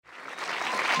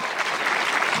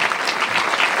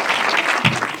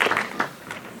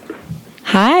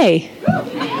Hi.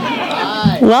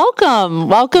 Hi.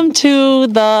 Welcome to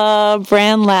the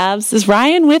Brand Labs. Is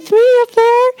Ryan with me up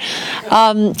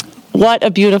there? What a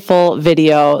beautiful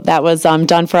video that was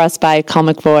done for us by Cull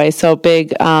McVoy. So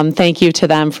big thank you to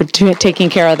them for taking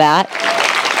care of that.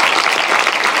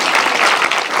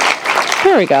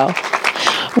 There we go.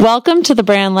 Welcome to the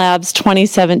Brand Labs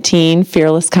 2017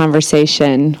 Fearless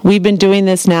Conversation. We've been doing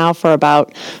this now for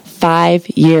about 5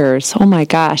 years. Oh my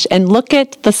gosh. And look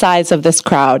at the size of this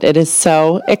crowd. It is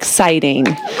so exciting.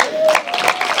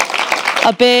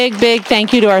 A big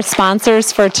thank you to our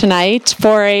sponsors for tonight,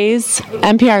 4A's,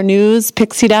 NPR News,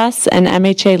 Pixie Dust, and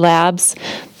MHA Labs,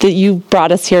 that you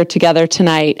brought us here together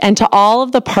tonight. And to all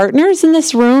of the partners in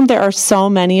this room, there are so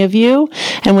many of you,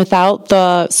 and without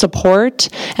the support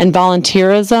and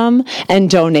volunteerism and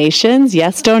donations,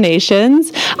 yes,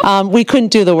 donations, we couldn't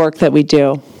do the work that we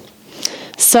do.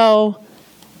 So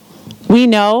we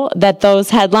know that those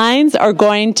headlines are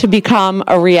going to become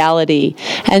a reality,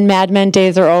 and Mad Men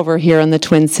days are over here in the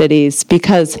Twin Cities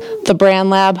because the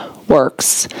Brand Lab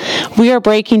works. We are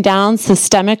breaking down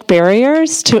systemic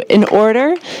barriers in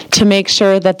order to make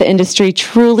sure that the industry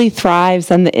truly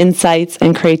thrives on the insights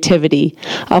and creativity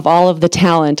of all of the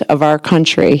talent of our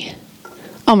country.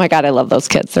 Oh my God, I love those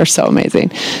kids. They're so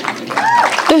amazing.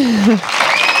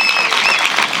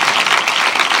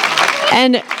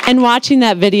 And watching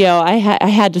that video, I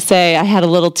had to say I had a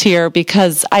little tear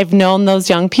because I've known those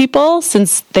young people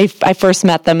since I first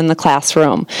met them in the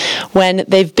classroom, when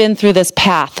they've been through this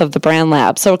path of the Brand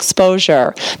Lab. So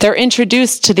exposure, they're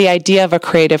introduced to the idea of a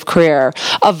creative career,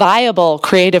 a viable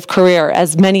creative career,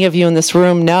 as many of you in this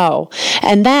room know.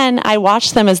 And then I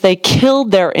watched them as they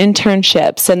killed their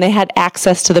internships and they had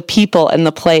access to the people and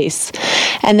the place.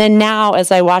 And then now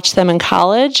as I watch them in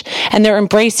college and they're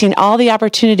embracing all the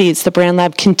opportunities the Brand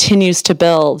Lab continues to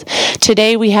build.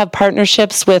 Today we have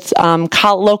partnerships with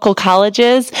local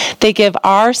colleges. They give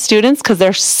our students, because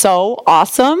they're so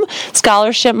awesome,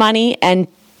 scholarship money. And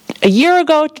a year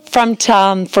ago from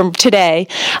today,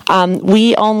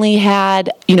 we only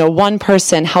had one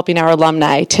person helping our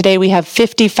alumni. Today we have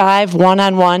 55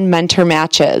 one-on-one mentor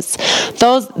matches.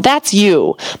 That's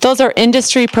you. Those are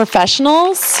industry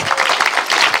professionals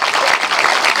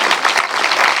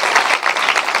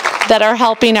that are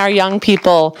helping our young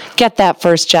people get that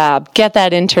first job, get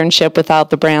that internship without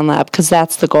the Brand Lab, because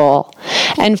that's the goal.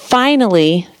 And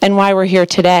finally, and why we're here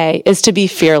today, is to be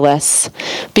fearless.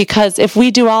 Because if we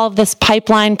do all of this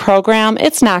pipeline program,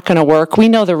 it's not going to work. We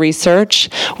know the research.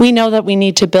 We know that we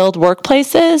need to build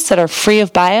workplaces that are free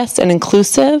of bias and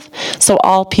inclusive so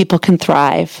all people can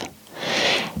thrive.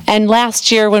 And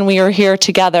last year when we were here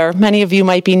together, many of you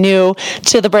might be new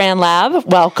to the Brand Lab,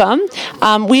 welcome.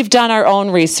 We've done our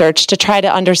own research to try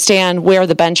to understand where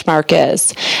the benchmark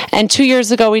is. And 2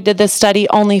 years ago we did this study,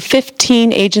 only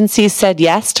 15 agencies said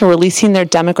yes to releasing their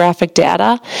demographic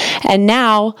data, and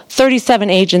now 37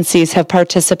 agencies have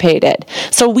participated.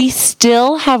 So we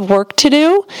still have work to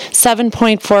do.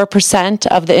 7.4%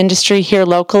 of the industry here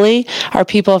locally are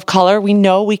people of color. We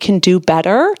know we can do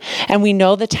better, and we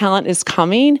know the talent is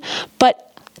coming,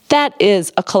 but that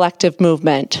is a collective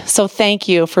movement. So thank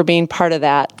you for being part of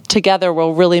that. Together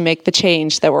we'll really make the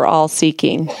change that we're all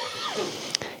seeking.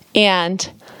 And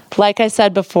like I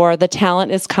said before, the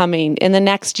talent is coming. In the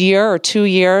next year or 2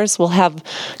 years, we'll have,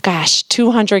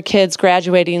 200 kids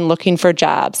graduating looking for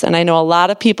jobs. And I know a lot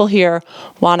of people here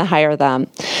want to hire them.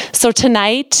 So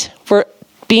tonight, we're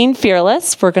being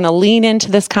fearless. We're going to lean into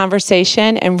this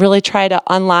conversation and really try to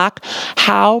unlock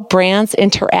how brands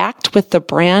interact with the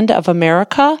brand of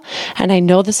America. And I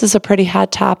know this is a pretty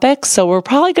hot topic, so we're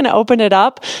probably going to open it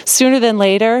up sooner than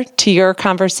later to your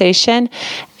conversation.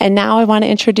 And now I want to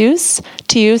introduce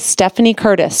to you Stephanie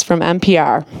Curtis from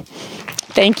NPR.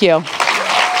 Thank you.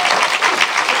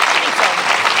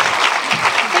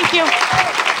 Thank you.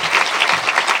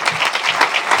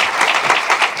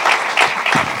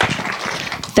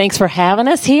 Thanks for having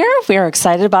us here. We are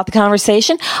excited about the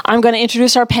conversation. I'm going to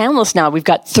introduce our panelists now. We've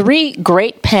got 3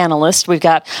 great panelists. We've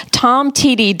got Tom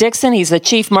T.D. Dixon. He's the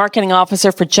Chief Marketing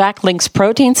Officer for Jack Link's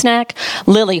Protein Snack.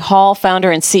 Lily Hall,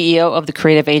 founder and CEO of the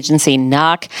creative agency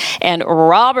Knock. And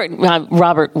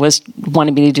Robert was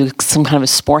wanting me to do some kind of a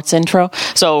sports intro.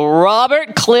 So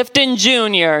Robert Clifton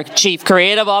Jr., Chief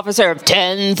Creative Officer of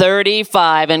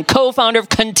 1035 and co-founder of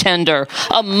Contender,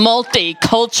 a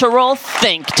multicultural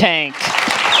think tank.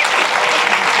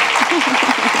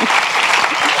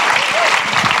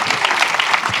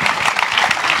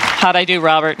 How'd I do,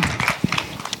 Robert?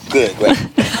 Good.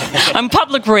 Right. I'm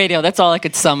public radio. That's all I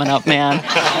could summon up, man.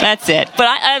 That's it.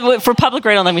 But for public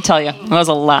radio, let me tell you, it was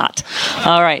a lot.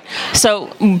 All right.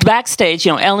 So backstage,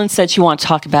 Ellen said she wanted to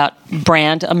talk about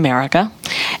brand America,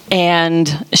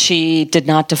 and she did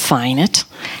not define it.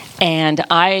 And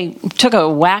I took a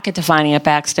whack at defining it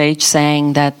backstage,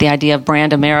 saying that the idea of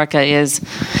brand America is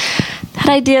that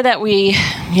idea that we,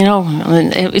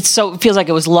 it feels like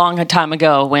it was long a time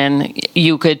ago when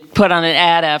you could put on an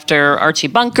ad after Archie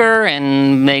Bunker,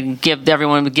 and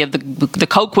the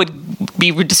Coke would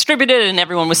be redistributed, and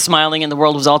everyone was smiling, and the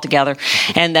world was all together.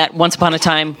 And that once upon a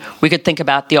time we could think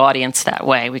about the audience that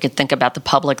way, we could think about the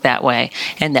public that way,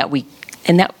 and that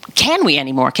can we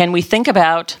anymore? Can we think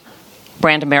about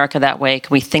brand America that way?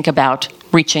 Can we think about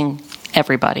reaching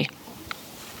everybody?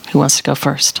 Who wants to go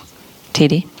first?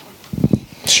 TD?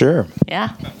 Sure.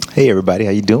 Yeah. Hey, everybody.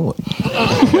 How you doing?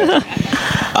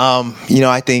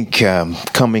 I think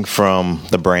coming from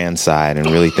the brand side and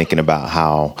really thinking about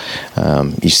how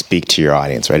you speak to your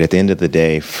audience, right? At the end of the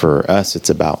day, for us, it's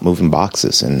about moving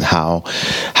boxes, and how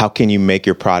can you make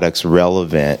your products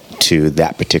relevant to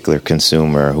that particular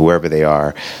consumer, whoever they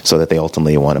are, so that they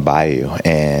ultimately want to buy you.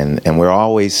 And we're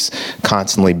always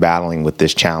constantly battling with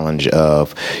this challenge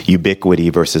of ubiquity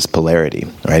versus polarity,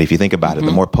 right? If you think about it,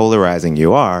 the more polarizing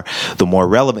you are, the more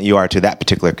relevant you are to that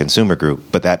particular consumer group.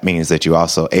 But that means that you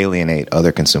also alienate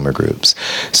other consumer groups.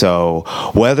 So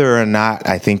whether or not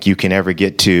I think you can ever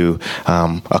get to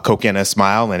a Coke and a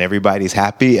smile and everybody's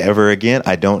happy ever again,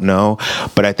 I don't know.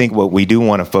 But I think what we do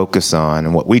want to focus on,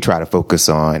 and what we try to focus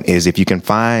on, is if you can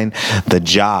find the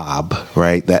job,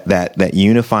 right, that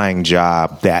unifying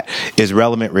job that is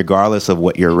relevant regardless of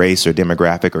what your race or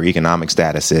demographic or economic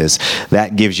status is,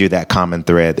 that gives you that common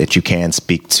thread that you can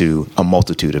speak to a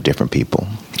multitude of different people.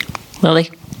 Lily,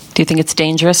 do you think it's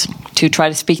dangerous to try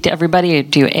to speak to everybody, or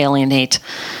do you alienate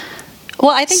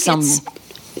I think some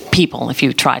people if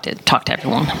you try to talk to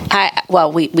everyone?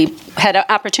 We had an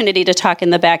opportunity to talk in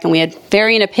the back, and we had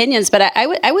varying opinions, but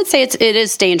I would say it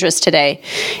is dangerous today.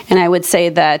 And I would say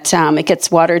that it gets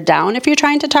watered down if you're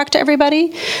trying to talk to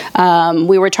everybody.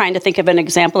 We were trying to think of an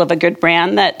example of a good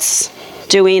brand that's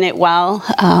doing it well.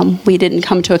 We didn't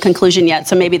come to a conclusion yet,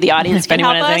 so maybe the audience can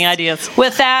help us any ideas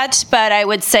with that. But I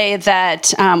would say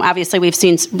that obviously we've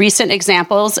seen recent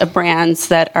examples of brands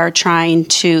that are trying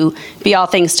to be all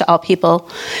things to all people.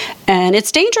 And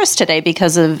it's dangerous today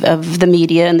because of the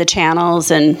media and the channels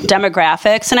and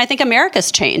demographics. And I think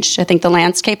America's changed. I think the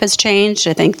landscape has changed.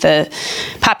 I think the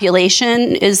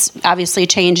population is obviously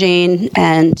changing.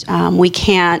 And we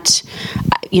can't,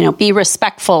 be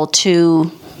respectful to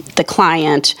the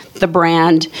client, the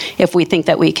brand, if we think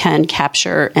that we can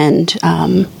capture and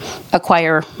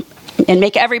acquire and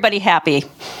make everybody happy.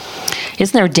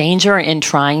 Isn't there danger in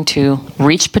trying to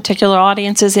reach particular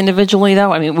audiences individually,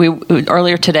 though? I mean,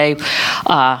 earlier today,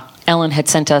 Ellen had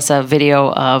sent us a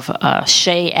video of a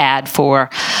Shea ad for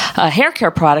a hair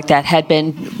care product that had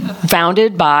been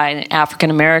founded by an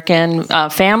African-American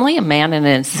family. A man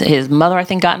and his mother, I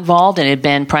think, got involved, and it had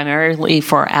been primarily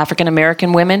for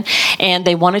African-American women. And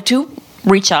they wanted to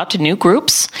reach out to new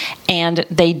groups, and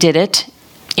they did it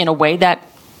in a way that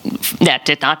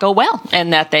did not go well,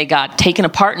 and that they got taken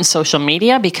apart in social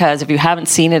media, because if you haven't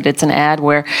seen it, it's an ad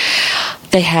where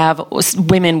they have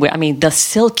women with, the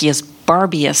silkiest,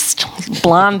 barbiest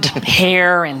blonde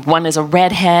hair, and one is a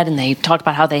redhead, and they talk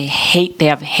about how they hate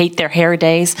their hair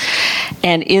days.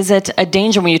 And is it a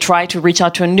danger when you try to reach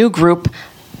out to a new group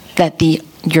that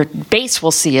your base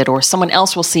will see it, or someone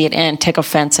else will see it and take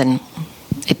offense, and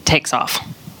it takes off?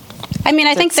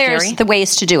 I think there's the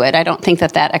ways to do it. I don't think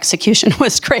that execution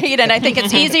was great, and I think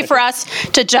it's easy for us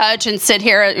to judge and sit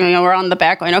here, we're on the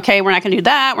back going, okay, we're not going to do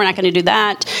that, we're not going to do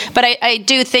that. But I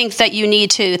do think that you need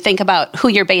to think about who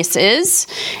your base is,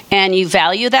 and you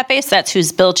value that base. That's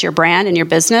who's built your brand and your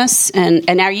business,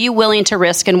 and are you willing to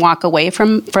risk and walk away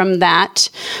from that?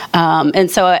 And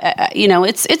so,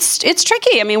 it's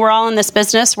tricky. We're all in this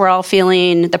business. We're all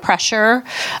feeling the pressure,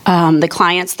 the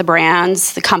clients, the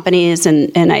brands, the companies,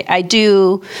 and I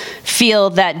do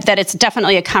feel that it's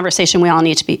definitely a conversation we all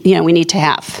need to be, we need to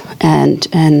have, and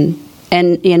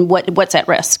what's at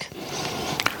risk.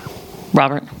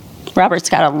 Robert's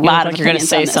got a lot of. You're going to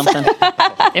say something.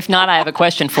 If not, I have a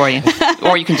question for you,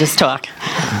 or you can just talk.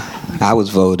 I was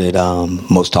voted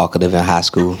most talkative in high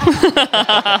school.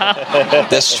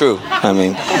 That's true.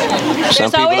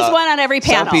 There's always one on every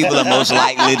panel. Some people are most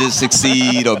likely to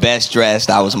succeed or best dressed.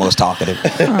 I was most talkative.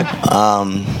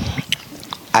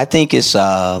 I think it's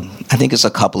a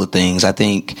couple of things. I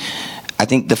think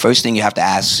the first thing you have to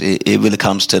ask, it really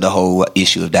comes to the whole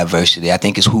issue of diversity. I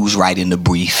think it's who's writing the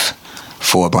brief.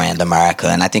 for Brand America.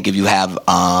 And I think if you have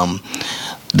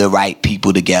the right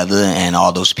people together and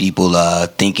all those people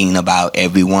thinking about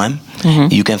everyone,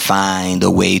 you can find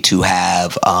a way to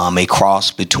have a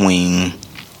cross between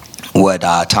what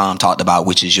Tom talked about,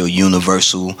 which is your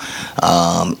universal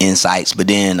insights, but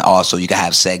then also you can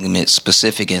have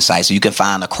segment-specific insights. So you can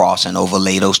find a cross and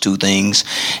overlay those two things,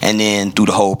 and then through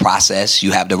the whole process,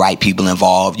 you have the right people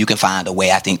involved. You can find a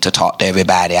way, I think, to talk to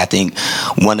everybody. I think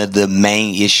one of the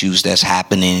main issues that's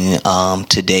happening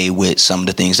today with some of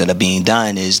the things that are being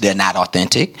done is they're not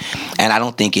authentic, and I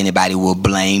don't think anybody will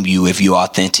blame you if you're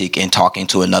authentic and talking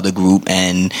to another group,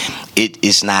 and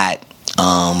it's not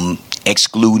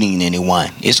excluding anyone.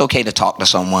 It's okay to talk to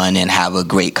someone and have a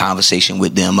great conversation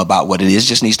with them about what it is. It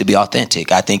just needs to be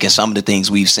authentic. I think in some of the things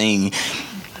we've seen,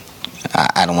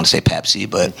 I don't want to say Pepsi,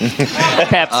 but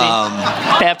Pepsi.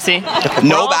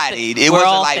 Nobody. It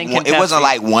wasn't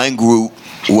like one group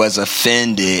was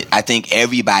offended. I think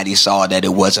everybody saw that it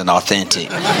wasn't authentic.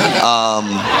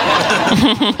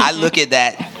 I look at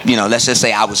that, let's just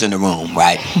say I was in the room,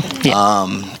 right?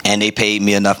 Yeah. And they paid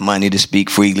me enough money to speak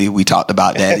freely. We talked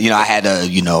about that. I had a,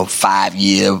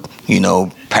 5-year,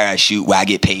 parachute where I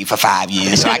get paid for 5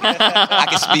 years. So I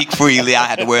can speak freely. I don't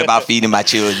have to worry about feeding my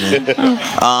children.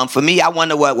 For me, I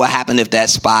wonder what would happen if that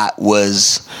spot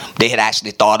was, they had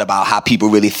actually thought about how people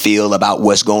really feel about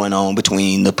what's going on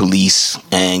between the police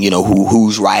and,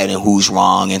 who's right and who's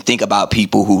wrong, and think about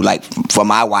people who, like, for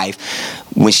my wife,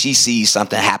 when she sees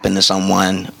something happen to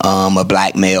someone, a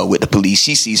black male with the police,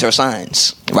 she sees her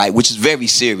sons, right? Which is very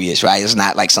serious, right? It's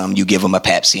not like something you give them a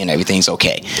Pepsi and everything's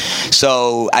okay.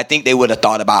 So I think they would have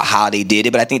thought about how they did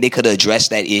it, but I think they could have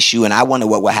addressed that issue. And I wonder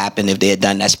what would happen if they had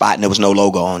done that spot and there was no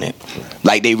logo on it.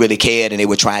 Like they really cared and they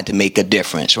were trying to make a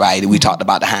difference, right? We talked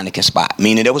about the Heineken spot,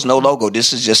 meaning there was no logo.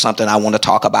 This is just something I want to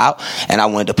talk about and I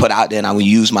wanted to put out there, and I would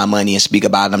use my money and speak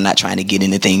about it. I'm not trying to get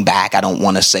anything back. I don't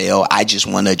want to sell. I just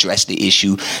want to address the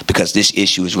issue because this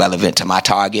issue is relevant to my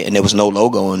target, and there was no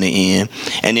logo on the end.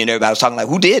 And then everybody was talking like,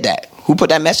 who did that? Who put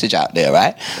that message out there,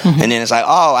 right? Mm-hmm. And then it's like,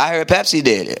 oh, I heard Pepsi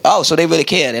did it. Oh, so they really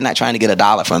care. They're not trying to get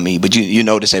 $1 from me. But you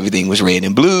notice everything was red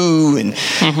and blue, and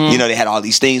they had all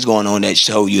these things going on that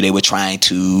show you they were trying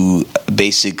to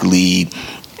basically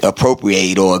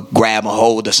appropriate or grab a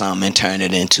hold of something and turn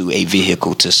it into a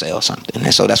vehicle to sell something.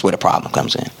 And so that's where the problem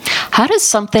comes in. How does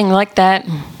something like that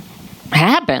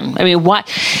happen? I mean,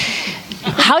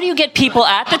 how do you get people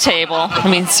at the table? I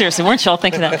mean, seriously, weren't you all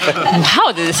thinking that?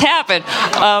 How did this happen?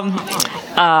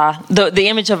 The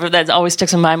image of it that always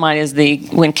sticks in my mind is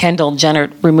when Kendall Jenner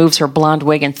removes her blonde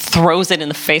wig and throws it in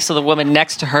the face of the woman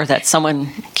next to her that someone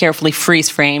carefully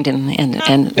freeze-framed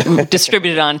and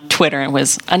distributed on Twitter, and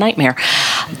was a nightmare.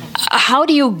 How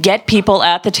do you get people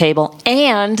at the table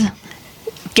and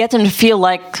get them to feel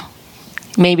like,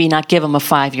 maybe not give them a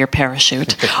 5-year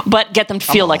parachute, but get them to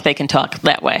feel like they can talk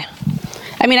that way?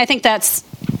 I mean, I think that's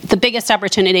the biggest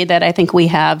opportunity that I think we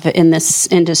have in this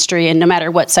industry, and no matter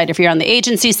what side, if you're on the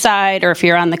agency side or if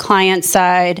you're on the client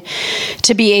side,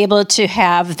 to be able to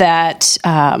have that,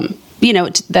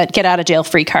 that get out of jail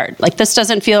free card. Like, this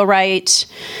doesn't feel right.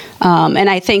 And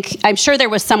I'm sure there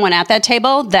was someone at that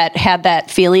table that had that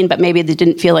feeling, but maybe they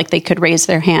didn't feel like they could raise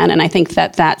their hand. And I think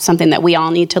that that's something that we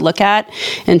all need to look at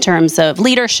in terms of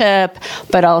leadership,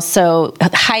 but also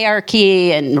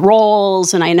hierarchy and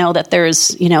roles. And I know that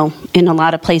there's, in a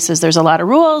lot of places, there's a lot of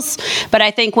rules. But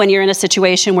I think when you're in a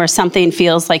situation where something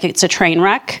feels like it's a train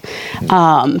wreck,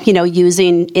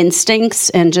 using instincts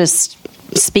and just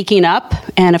speaking up.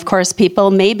 And of course,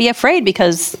 people may be afraid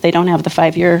because they don't have the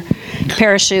 5-year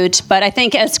parachute. But I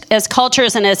think as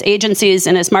cultures and as agencies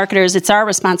and as marketers, it's our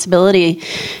responsibility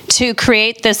to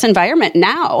create this environment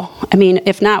now. I mean,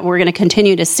 if not, we're going to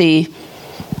continue to see,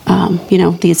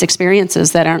 these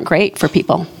experiences that aren't great for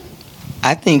people.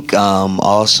 I think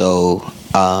also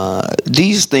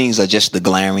these things are just the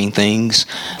glaring things.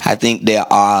 I think there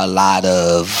are a lot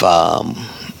of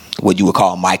what you would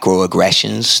call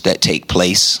microaggressions that take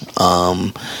place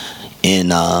in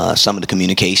some of the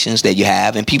communications that you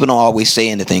have, and people don't always say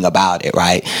anything about it,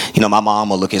 right? My mom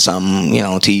will look at something,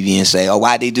 on TV and say, oh,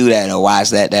 why'd they do that, or why is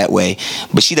that way?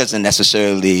 But she doesn't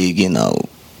necessarily,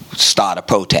 start a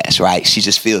protest, right? She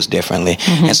just feels differently.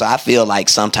 Mm-hmm. And so I feel like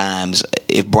sometimes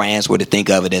if brands were to think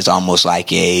of it as almost like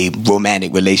a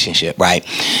romantic relationship, right?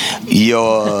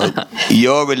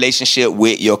 Your relationship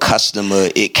with your customer,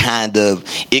 it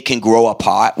can grow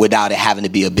apart without it having to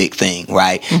be a big thing,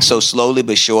 right? Mm-hmm. So slowly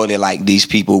but surely, like these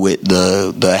people with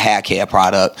the hair care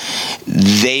product,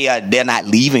 they're not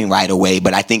leaving right away,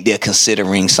 but I think they're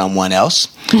considering someone else.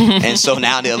 And so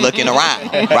now they're looking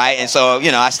around, right? And so,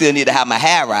 I still need to have my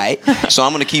hair right. So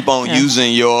I'm going to keep on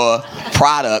using your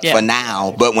product for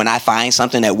now, but when I find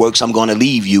something that works, I'm going to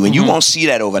leave you, and you won't see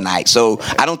that overnight. So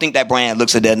I don't think that brand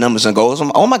looks at their numbers and goes,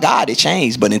 oh my God, it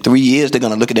changed. But in 3 years, they're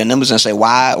going to look at their numbers and say,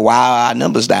 why are our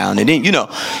numbers down? And then,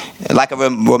 like a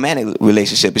romantic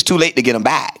relationship, it's too late to get them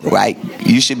back, right?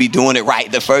 You should be doing it right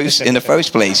in the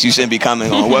first place. You shouldn't be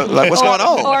coming on, what's going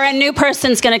on? Or a new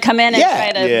person's going to come in and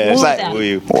try to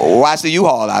move them. Why's the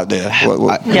U-Haul out there?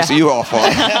 What's the U-Haul for?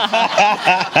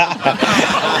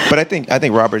 But I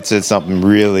think Robert said something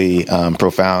really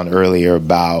profound earlier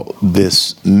about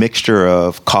this mixture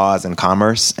of cause and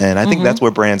commerce, and I think that's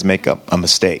where brands make a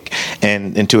mistake.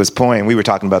 And to his point, we were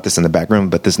talking about this in the back room,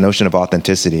 but this notion of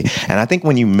authenticity, and I think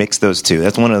when you mix those two,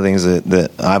 that's one of the things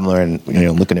that I've learned,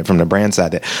 looking at it from the brand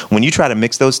side, that when you try to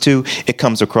mix those two, it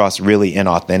comes across really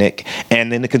inauthentic,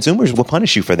 and then the consumers will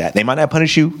punish you for that. They might not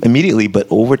punish you immediately, but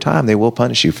over time they will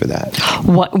punish you for that.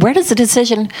 Where does the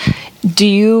decision? Do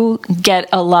you get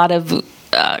a lot of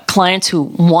clients who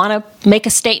want to make a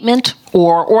statement,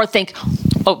 or think,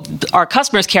 oh, our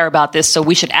customers care about this, so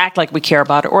we should act like we care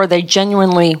about it, or are they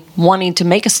genuinely wanting to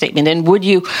make a statement? And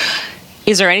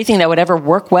is there anything that would ever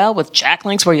work well with Jack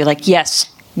Link's where you're like,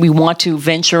 yes, we want to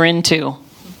venture into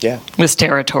this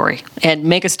territory and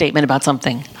make a statement about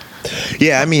something?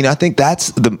 Yeah, I think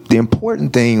that's the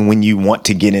important thing when you want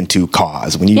to get into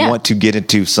cause, when you want to get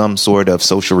into some sort of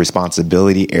social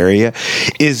responsibility area,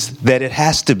 is that it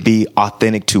has to be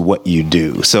authentic to what you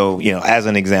do. So, as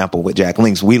an example with Jack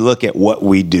Link's, we look at what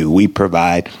we do. We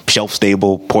provide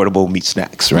shelf-stable, portable meat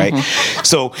snacks, right?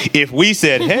 So if we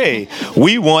said, hey,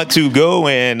 we want to go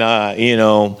and,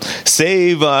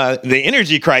 save the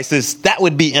energy crisis, that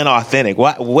would be inauthentic.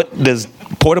 What does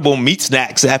portable meat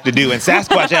snacks have to do and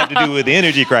Sasquatch have to do with the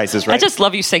energy crisis, right? I just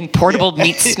love you saying portable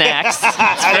meat snacks.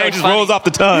 It just rolls off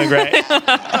the tongue, right?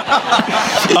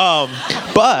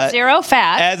 But zero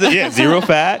fat. Zero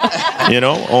fat.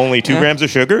 Only 2 grams of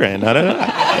sugar and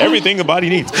everything the body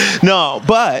needs. No,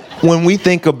 but when we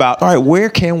think about, all right, where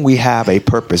can we have a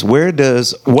purpose? Where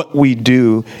does what we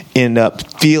do end up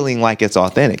feeling like it's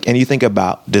authentic? And you think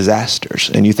about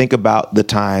disasters, and you think about the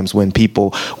times when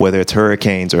people, whether it's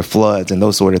hurricanes or floods and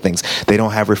those sort of things, they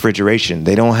don't have refrigeration,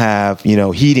 they don't have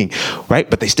heating, right?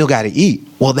 But they still got to eat.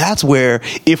 Well, that's where,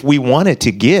 if we wanted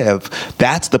to give,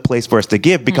 that's the place for us to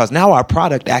give, because now our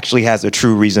product actually has a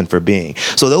true reason for being.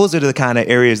 So those are the kind of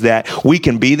areas that we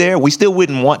can be there. We still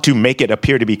wouldn't want to make it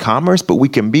appear to be commerce, but we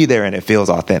can be there and it feels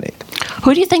authentic.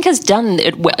 Who do you think has done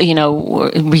it well?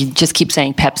 We just keep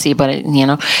saying Pepsi, but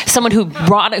someone who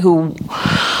brought it,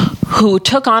 who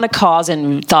took on a cause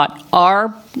and thought,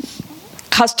 our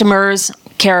customers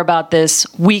care about this,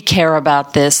 we care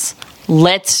about this,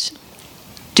 let's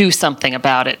do something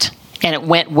about it. And it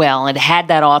went well, and it had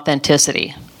that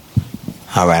authenticity.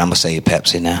 All right, I'm going to say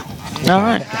Pepsi now. All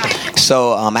right.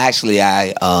 So actually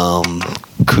I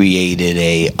created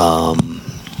a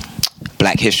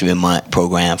Black History Month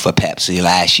program for Pepsi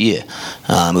last year.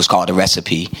 It was called The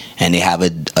Recipe, and they have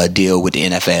a deal with the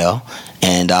NFL.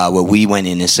 And what we went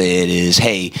in and said is,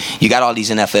 hey, you got all these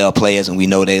NFL players, and we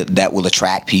know that will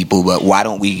attract people, but why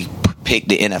don't we pick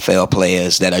the NFL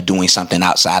players that are doing something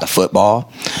outside of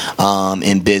football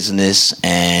in business,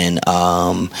 and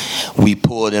we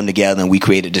pulled them together and we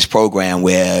created this program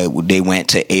where they went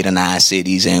to 8 or 9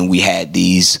 cities, and we had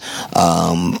these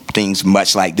things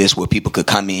much like this where people could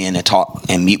come in and talk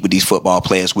and meet with these football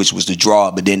players, which was the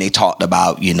draw. But then they talked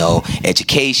about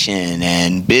education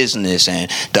and business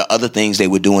and the other things they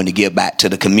were doing to give back to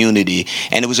the community,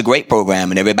 and it was a great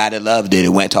program and everybody loved it. It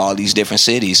went to all these different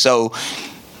cities. So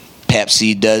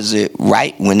Pepsi does it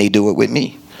right when they do it with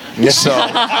me. So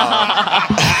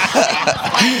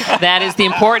that is the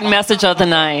important message of the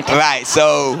night. Right.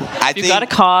 So I think you've got a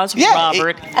cause,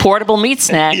 Robert. Portable meat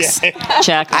snacks.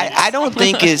 Check. I don't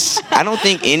think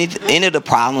any of the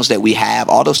problems that we have,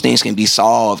 all those things can be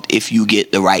solved if you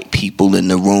get the right people in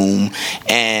the room.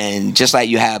 And just like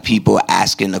you have people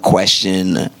asking the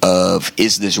question of,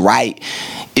 is this right?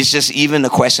 It's just even the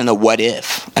question of what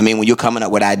if. I mean, when you're coming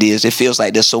up with ideas, it feels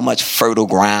like there's so much fertile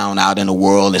ground out in the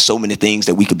world and so many things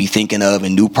that we could be thinking of,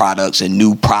 and new products and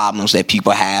new problems that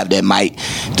people have that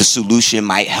the solution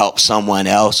might help someone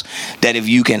else, that if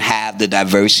you can have the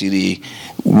diversity,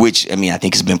 which, I mean, I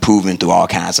think has been proven through all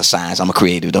kinds of science. I'm a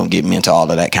creative, don't get me into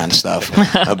all of that kind of stuff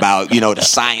about, the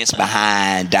science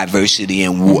behind diversity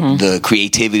and the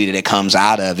creativity that comes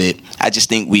out of it. I just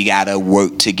think we got to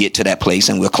work to get to that place,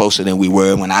 and we're closer than we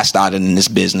were when I started in this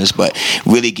business, but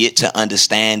really get to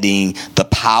understanding the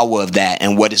power of that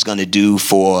and what it's going to do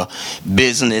for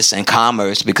business and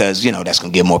commerce, because, that's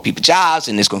going to give more people jobs,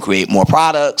 and it's going to create more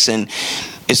products, and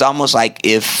it's almost like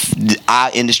if our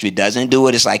industry doesn't do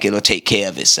it, it's like it'll take care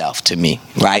of itself to me,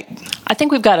 right? I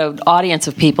think we've got an audience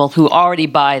of people who already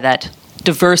buy that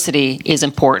diversity is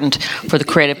important for the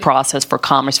creative process, for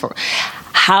commerce.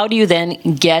 How do you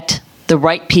then get the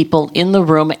right people in the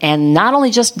room and not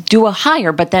only just do a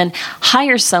hire, but then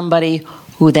hire somebody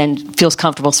who then feels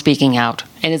comfortable speaking out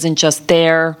and isn't just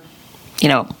there,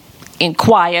 in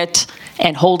quiet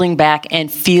and holding back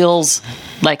and feels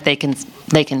like they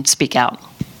can speak out?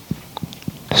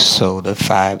 So the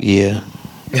 5-year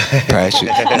parachute.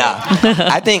 No,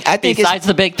 I think besides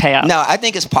the big payout. No, I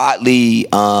think it's partly.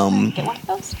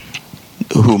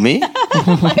 Who, me?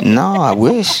 No, I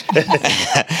wish.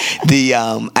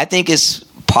 I think it's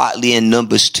partly in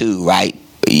numbers too, right?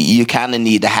 You kind of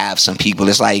need to have some people.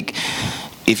 It's like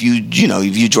if you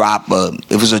drop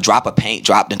if it's a drop of paint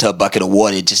dropped into a bucket of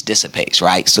water, it just dissipates,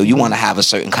 right? So you want to have a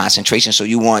certain concentration. So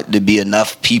you want to be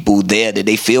enough people there that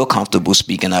they feel comfortable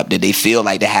speaking up, that they feel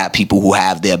like they have people who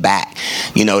have their back.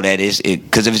 That is it.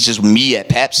 Because if it's just me at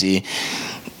Pepsi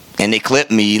and they clip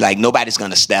me, like nobody's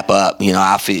gonna step up.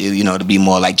 I feel to be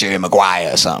more like Jerry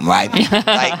Maguire or something, right?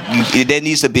 Like there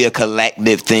needs to be a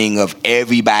collective thing of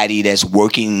everybody that's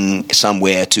working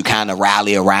somewhere to kind of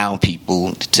rally around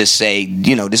people to say,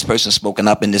 this person's spoken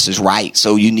up and this is right.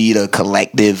 So you need a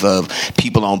collective of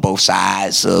people on both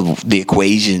sides of the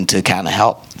equation to kind of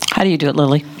help. How do you do it,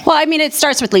 Lily? Well, I mean, it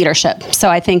starts with leadership. So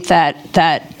I think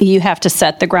that you have to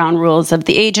set the ground rules of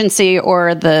the agency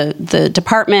or the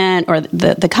department or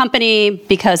the company,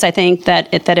 because I think that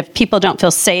if people don't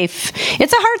feel safe,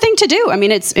 it's a hard thing to do. I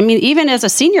mean, even as a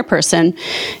senior person,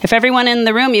 if everyone in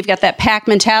the room, you've got that pack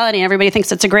mentality and everybody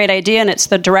thinks it's a great idea and it's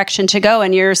the direction to go,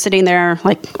 and you're sitting there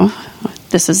like,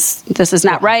 this is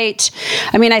not right.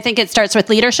 I mean, I think it starts with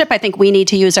leadership. I think we need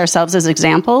to use ourselves as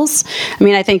examples. I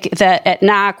mean, I think that at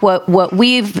NOC, what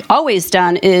we've always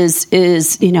done is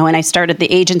and I started the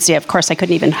agency. Of course, I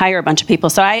couldn't even hire a bunch of people.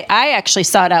 So I actually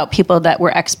sought out people that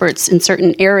were experts in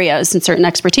certain areas and certain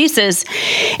expertises,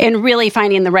 and really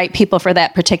finding the right people for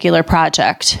that particular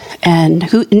project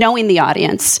and knowing the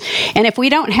audience. And if we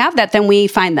don't have that, then we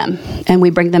find them and we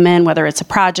bring them in, whether it's a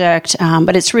project,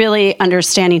 but it's really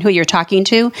understanding who you're talking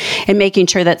to and making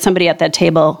sure that somebody at that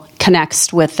table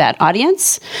connects with that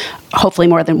audience, hopefully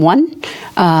more than one.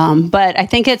 But I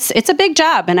think it's a big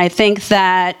job, and I think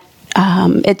that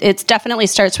it definitely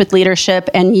starts with leadership,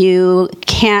 and you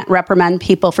can't reprimand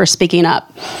people for speaking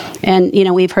up. And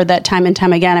we've heard that time and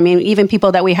time again. I mean, even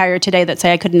people that we hire today that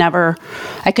say I could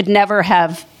never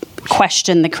have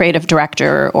question the creative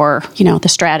director or the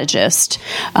strategist,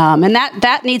 and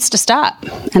that needs to stop.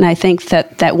 And I think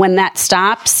that when that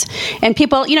stops, and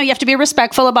people, you have to be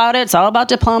respectful about it. It's all about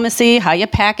diplomacy, how you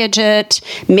package it.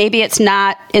 Maybe it's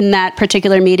not in that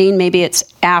particular meeting, maybe it's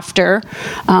after,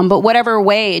 but whatever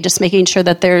way, just making sure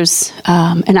that there's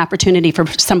an opportunity for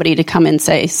somebody to come and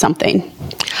say something.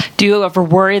 Do you ever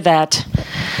worry that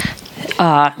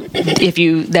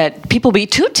that people be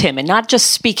too timid, not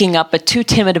just speaking up, but too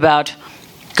timid about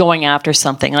going after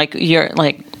something?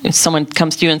 If someone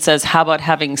comes to you and says, how about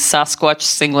having Sasquatch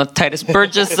sing with Titus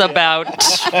Burgess about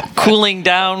cooling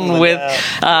down with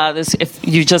this? If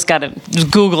you just got to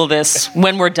Google this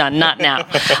when we're done, not now.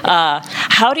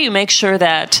 How do you make sure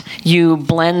that you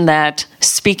blend that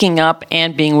speaking up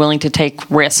and being willing to take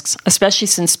risks, especially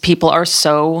since people are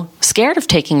so scared of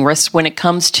taking risks when it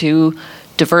comes to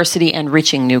diversity and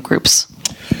reaching new groups?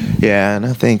 Yeah, and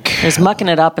I think there's mucking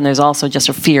it up, and there's also just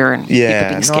a fear and people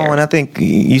being scared. No, and I think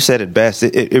you said it best.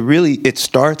 It really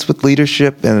starts with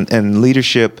leadership and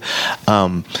leadership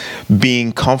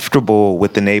being comfortable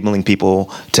with enabling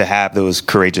people to have those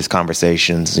courageous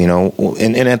conversations.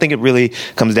 And I think it really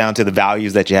comes down to the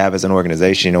values that you have as an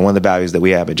organization. One of the values that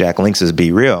we have at Jack Links is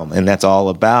be real, and that's all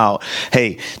about,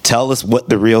 hey, tell us what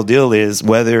the real deal is,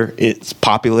 whether it's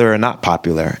popular or not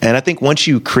popular. And I think once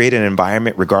you create an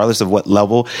environment, regardless of what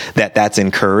level that's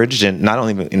encouraged, and not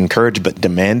only encouraged but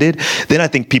demanded, then I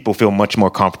think people feel much more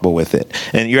comfortable with it.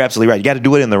 And you're absolutely right. You got to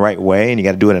do it in the right way, and you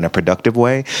got to do it in a productive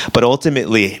way. But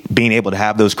ultimately, being able to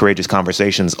have those courageous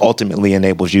conversations ultimately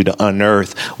enables you to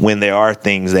unearth when there are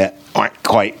things that aren't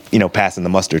quite, passing the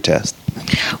muster test.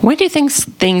 When do you think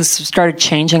things started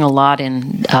changing a lot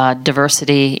in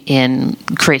diversity, in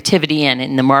creativity, and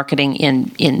in the marketing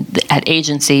at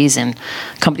agencies and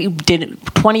companies? Did it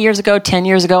 20 years ago, 10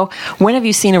 years ago? When have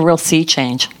you seen a real sea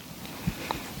change?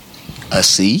 A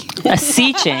sea? A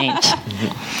sea change.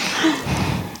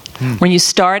 When you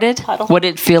started, what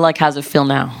did it feel like? How does it feel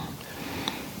now?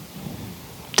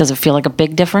 Does it feel like a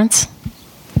big difference?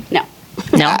 No.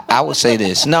 No? I would say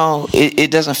this. No,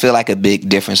 it doesn't feel like a big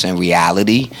difference in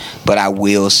reality, but I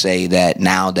will say that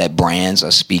now that brands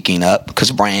are speaking up,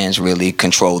 because brands really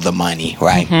control the money,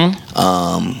 right?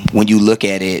 Mm-hmm. When you look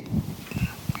at it,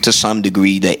 to some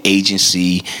degree, the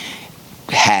agency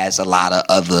has a lot of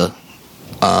other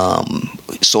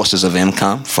sources of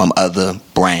income from other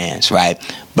brands, right?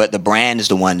 But the brand is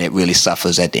the one that really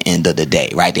suffers at the end of the day,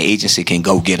 right? The agency can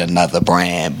go get another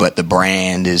brand, but the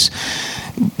brand is,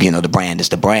 the brand is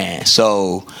the brand.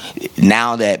 So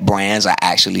now that brands are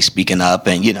actually speaking up,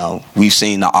 and, we've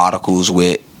seen the articles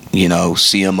with,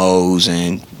 CMOs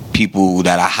and people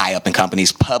that are high up in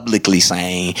companies publicly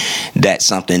saying that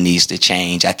something needs to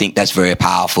change. I think that's very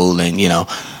powerful, and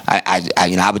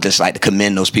I would just like to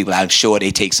commend those people. I'm sure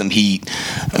they take some heat,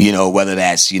 whether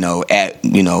that's at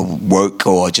work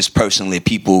or just personally,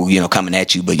 people coming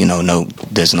at you. But no,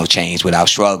 there's no change without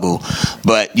struggle.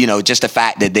 But just the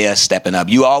fact that they're stepping up.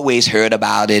 You always heard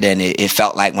about it, and it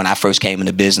felt like when I first came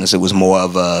into business, it was more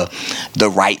of the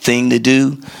right thing to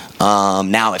do.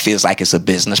 Now it feels like it's a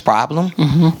business problem,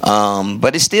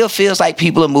 but it still feels like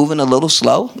people are moving a little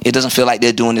slow. It doesn't feel like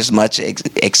they're doing as much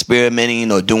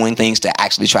experimenting or doing things to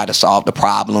actually try to solve the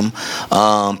problem.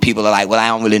 People are like, well, I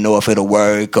don't really know if it'll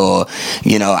work, or,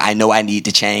 I know I need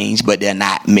to change, but they're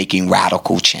not making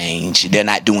radical change. They're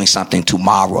not doing something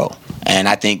tomorrow. And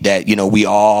I think that, we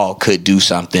all could do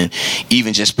something,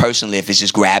 even just personally, if it's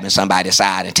just grabbing somebody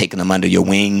aside and taking them under your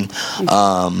wing.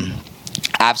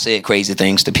 I've said crazy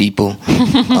things to people.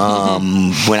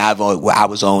 When I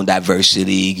was on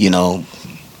diversity,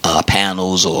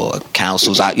 panels or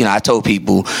councils, I told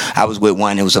people, I was with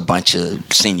one, it was a bunch of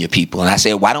senior people, and I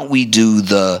said, why don't we do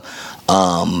the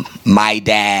my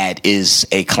dad is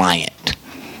a client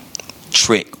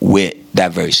trick with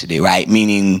diversity, right?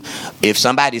 Meaning, if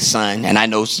somebody's son, and I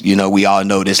know, we all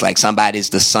know this, like somebody's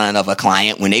the son of a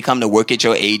client, when they come to work at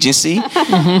your agency,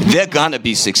 they're gonna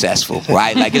be successful,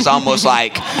 right? Like, it's almost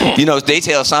like, they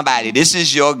tell somebody, this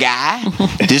is your guy,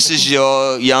 this is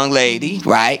your young lady,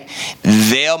 right?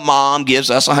 Their mom gives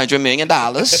us $100 million.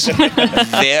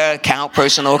 Their account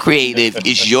person or creative,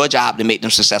 it's your job to make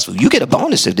them successful. You get a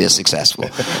bonus if they're successful.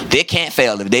 They can't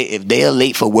fail. If they're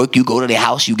late for work, you go to their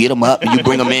house, you get them up, and you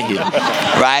bring them in here.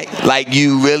 Right? Like,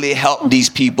 you really help these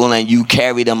people and you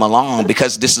carry them along,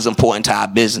 because this is important to our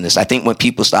business. I think when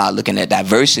people start looking at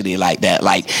diversity like that,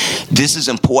 like, this is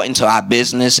important to our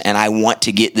business, and I want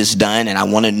to get this done, and I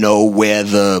want to know where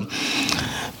the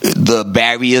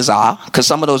barriers are, because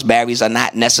some of those barriers are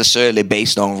not necessarily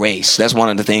based on race. That's one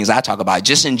of the things I talk about.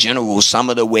 Just in general, some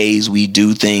of the ways we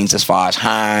do things as far as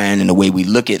hiring and the way we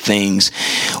look at things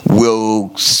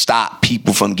will stop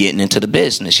people from getting into the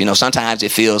business. Sometimes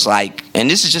it feels like, and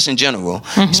this is just in general,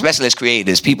 especially as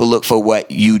creators, people look for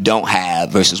what you don't have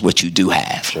versus what you do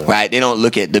have, sure. Right? They don't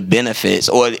look at the benefits,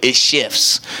 or it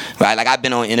shifts, right? Like, I've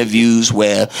been on interviews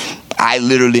where I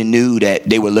literally knew that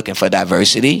they were looking for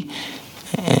diversity.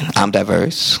 And I'm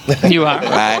diverse. You are.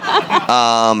 Right?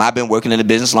 I've been working in the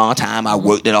business a long time. I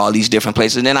worked at all these different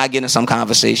places. And then I get in some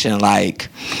conversation like,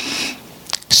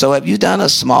 so have you done a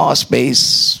small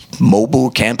space mobile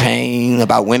campaign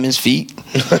about women's feet?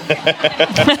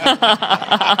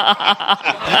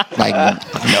 Like,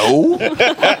 no.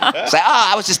 It's like,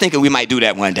 I was just thinking we might do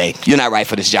that one day. You're not right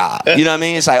for this job. You know what I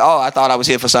mean? It's like, I thought I was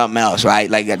here for something else, right?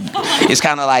 Like, it's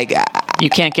kind of like, you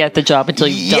can't get the job until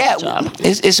you've done the job.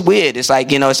 It's weird. It's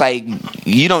like, it's like,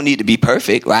 you don't need to be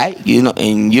perfect, right?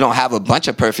 And you don't have a bunch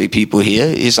of perfect people here.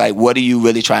 It's like, what are you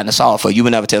really trying to solve for? You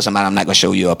would never tell somebody, I'm not going to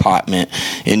show you an apartment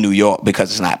in New York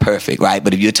because it's not perfect, right?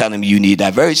 But if you're telling me you need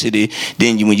diversity,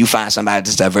 then when you find somebody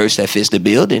that's diverse that fits the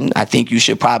bill, then I think you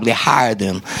should probably hire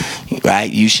them,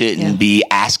 right? You shouldn't be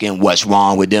asking what's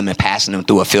wrong with them and passing them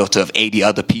through a filter of 80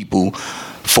 other people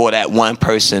for that one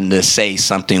person to say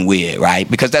something weird, right?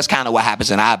 Because that's kind of what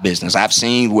happens in our business. I've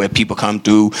seen where people come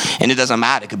through, and it doesn't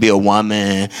matter. It could be a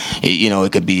woman,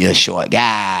 it could be a short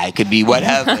guy, it could be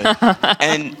whatever.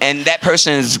 and that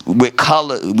person is with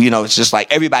color, it's just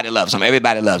like everybody loves them.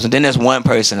 Everybody loves them. Then there's one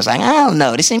person that's like, I don't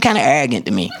know, they seem kind of arrogant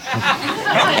to me.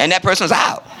 And that person's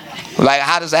out. Like,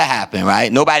 how does that happen,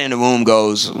 right? Nobody in the room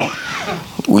goes, that's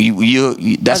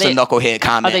a knucklehead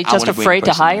comment. Are they just afraid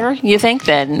to hire, you think?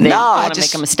 Then they want to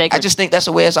make a mistake? I just think that's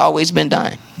the way it's always been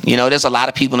done. There's a lot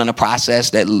of people in the process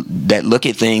that look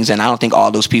at things, and I don't think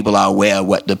all those people are aware of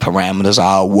what the parameters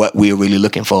are, what we're really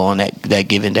looking for on that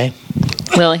given day.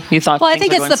 Lily, you thought? Well, I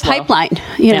think it's the slow? Pipeline.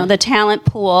 The talent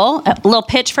pool. A little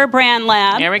pitch for Brand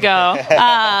Lab. There we go.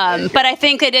 But I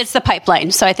think it is the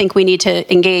pipeline. So I think we need to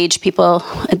engage people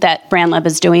that Brand Lab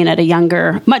is doing at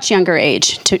a much younger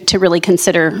age to really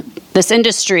consider this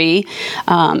industry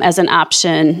as an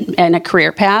option and a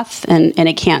career path, and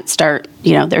it can't start,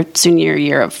 their senior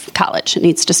year of college. It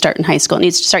needs to start in high school. It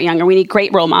needs to start younger. We need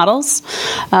great role models,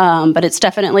 but it's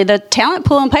definitely the talent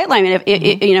pool and pipeline.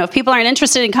 If people aren't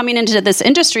interested in coming into this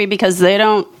industry because they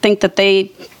don't think that they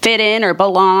fit in or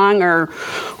belong or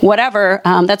whatever,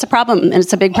 that's a problem, and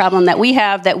it's a big problem that we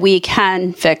have that we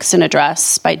can fix and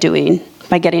address by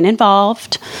getting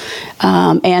involved,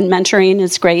 and mentoring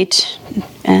is great.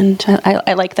 And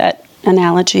I like that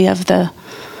analogy of the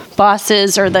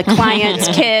bosses or the client's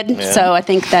kid. Yeah. So I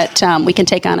think that we can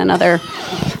take that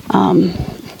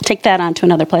on to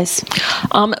another place.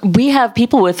 We have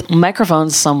people with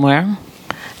microphones somewhere.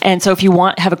 And so if you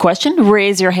have a question,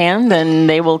 raise your hand and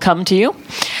they will come to you.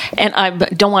 And I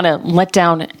don't want to let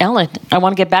down Ellen. I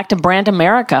want to get back to Brand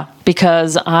America,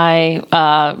 because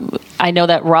I know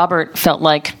that Robert felt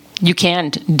like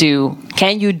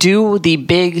can you do the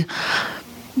big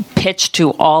pitch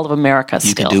to all of America still?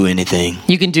 You can do anything.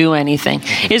 You can do anything.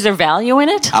 Is there value in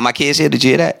it? Are my kids here? Did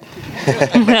you hear that?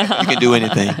 You can do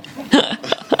anything.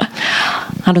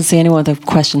 I don't see anyone with a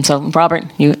question. So Robert,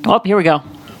 here we go.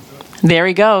 There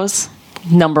he goes.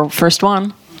 First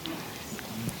one.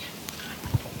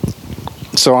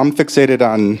 So I'm fixated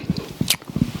on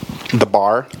the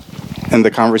bar and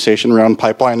the conversation around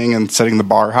pipelining and setting the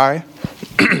bar high.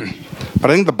 But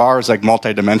I think the bar is like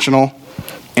multidimensional,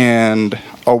 and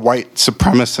a white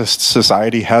supremacist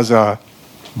society has a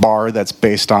bar that's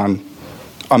based on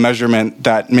a measurement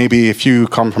that maybe if you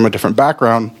come from a different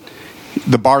background,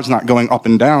 the bar's not going up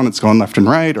and down, it's going left and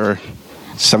right, or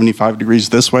 75 degrees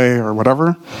this way or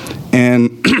whatever.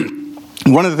 And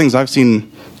one of the things I've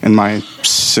seen in my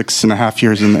 6.5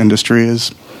 years in the industry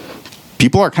is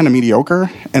people are kind of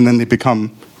mediocre, and then they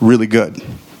become really good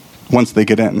once they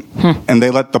get in. And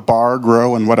they let the bar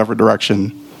grow in whatever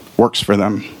direction works for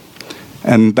them.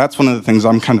 And that's one of the things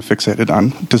I'm kind of fixated on.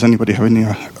 Does anybody have any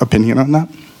opinion on that?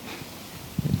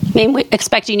 I mean,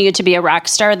 expecting you to be a rock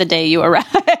star the day you arrive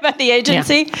at the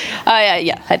agency?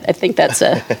 Yeah. I think that's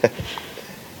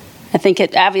I think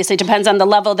it obviously depends on the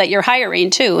level that you're hiring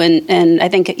too, and I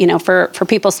think for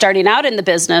people starting out in the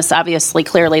business, obviously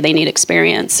clearly they need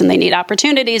experience and they need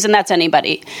opportunities, and that's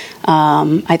anybody.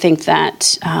 I think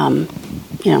that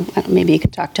maybe you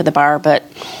could talk to the bar, but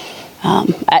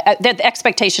the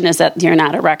expectation is that you're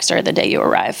not a rock star the day you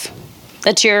arrive.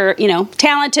 That you're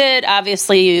talented.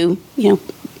 Obviously, you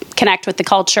connect with the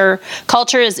culture.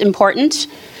 Culture is important.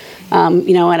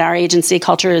 At our agency,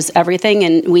 culture is everything,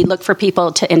 and we look for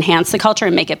people to enhance the culture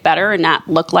and make it better, and not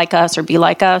look like us or be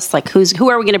like us. Like who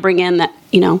are we going to bring in that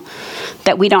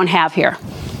that we don't have here?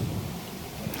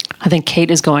 I think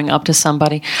Kate is going up to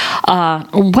somebody.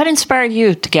 What inspired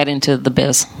you to get into the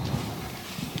biz?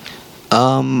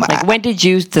 When did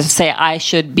you say I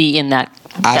should be in that?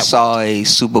 I saw a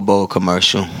Super Bowl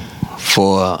commercial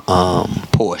for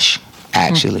Porsche,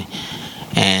 actually.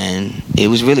 And it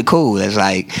was really cool. It's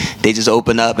like they just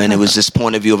opened up, and it was this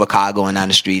point of view of a car going down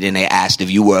the street, and they asked,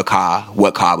 if you were a car,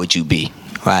 what car would you be?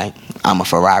 Right? I'm a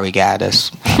Ferrari guy.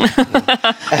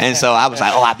 And so I was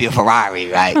like, I'd be a Ferrari,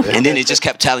 right? And then it just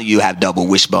kept telling you have double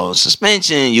wishbone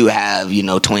suspension, you have,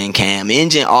 twin cam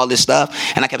engine, all this stuff.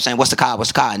 And I kept saying, what's the car?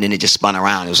 And then it just spun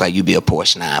around. It was like, you'd be a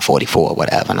Porsche 944 or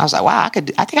whatever. And I was like, wow, I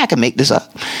think I could make this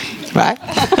up, right?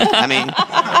 I mean,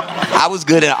 I was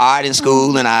good at art in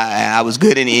school, and I was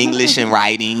good in English and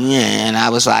writing, and I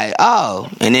was like, oh.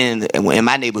 And then in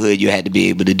my neighborhood, you had to be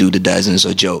able to do the dozens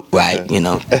or joke, right? Do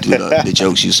the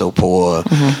jokes, you so poor,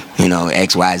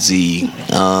 XYZ.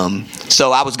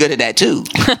 So I was good at that too.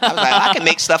 I was like, I can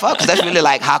make stuff up, because that's really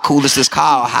like, how cool is this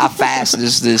car? How fast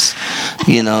is this?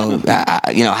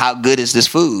 How good is this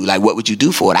food? Like, what would you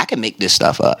do for it? I can make this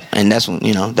stuff up, and that's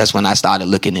when I started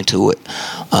looking into it.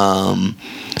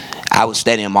 I was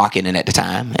studying marketing at the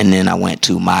time, and then I went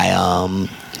to my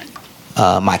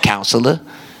my counselor,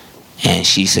 and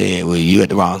she said, well, you at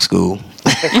the wrong school.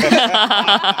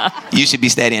 You should be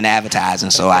studying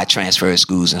advertising. So I transferred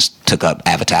schools and took up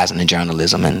advertising and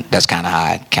journalism, and that's kind of how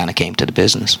I came to the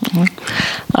business.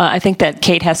 Mm-hmm. I think that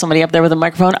Kate has somebody up there with a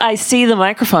microphone. I see the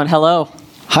microphone. Hello.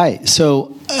 Hi.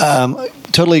 So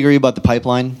totally agree about the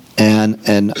pipeline, and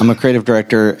I'm a creative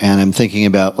director, and I'm thinking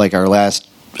about like our last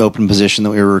open position that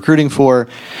we were recruiting for.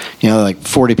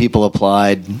 40 people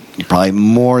applied, probably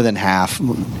more than half,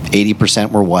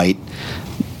 80% were white,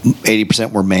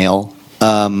 80% were male.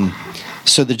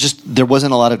 So there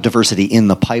wasn't a lot of diversity in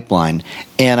the pipeline.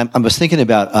 And I was thinking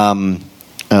about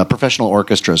professional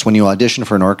orchestras. When you audition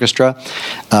for an orchestra,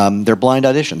 they're blind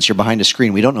auditions. You're behind a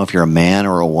screen. We don't know if you're a man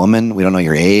or a woman. We don't know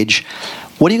your age.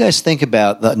 What do you guys think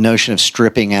about the notion of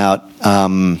stripping out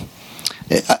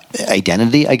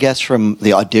identity, I guess, from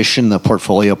the audition, the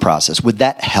portfolio process? Would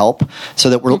that help so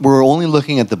that we're only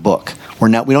looking at the book?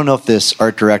 We don't know if this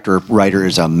art director or writer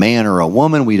is a man or a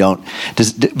woman.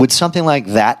 Would something like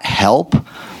that help?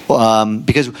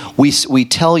 Because we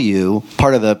tell you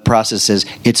part of the process is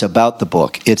it's about the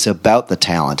book, it's about the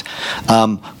talent.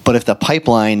 But if the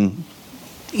pipeline,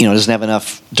 doesn't have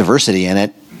enough diversity in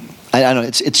it, I don't know.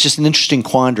 It's just an interesting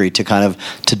quandary to kind of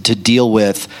to deal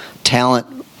with talent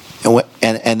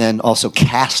and then also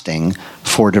casting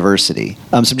for diversity.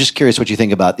 So I'm just curious what you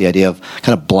think about the idea of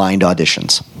kind of blind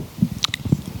auditions.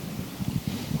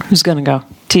 Who's going to go?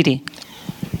 TD.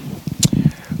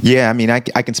 Yeah, I mean, I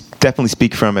can definitely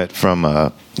speak from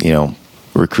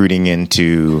recruiting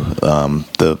into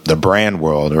the brand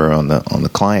world or on the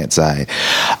client side.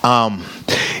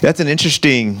 That's an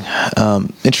interesting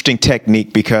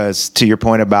technique because, to your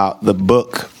point about the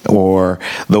book or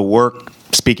the work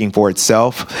speaking for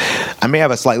itself, I may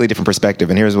have a slightly different perspective,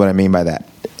 and here's what I mean by that.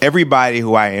 Everybody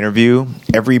who I interview,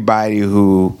 everybody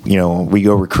who we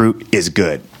go recruit is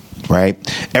good. Right?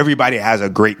 Everybody has a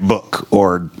great book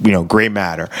or, great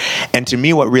matter. And to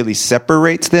me, what really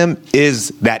separates them is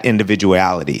that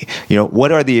individuality.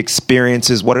 What are the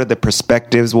experiences? What are the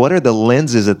perspectives? What are the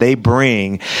lenses that they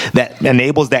bring that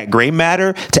enables that gray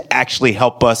matter to actually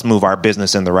help us move our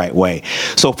business in the right way?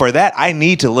 So for that, I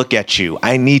need to look at you.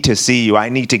 I need to see you. I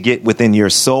need to get within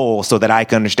your soul so that I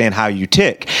can understand how you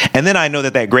tick. And then I know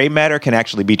that gray matter can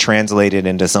actually be translated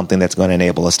into something that's going to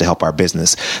enable us to help our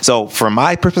business. So from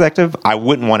my perspective, I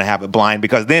wouldn't want to have it blind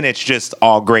because then it's just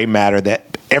all gray matter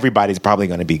that everybody's probably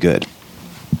going to be good.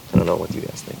 I don't know what you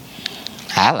guys think.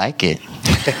 I like it.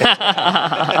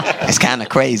 It's kind of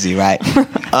crazy, right?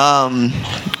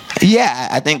 Yeah,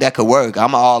 I think that could work.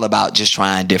 I'm all about just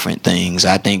trying different things.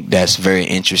 I think that's very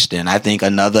interesting. I think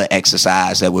another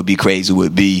exercise that would be crazy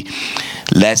would be,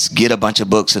 let's get a bunch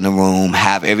of books in the room,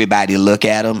 have everybody look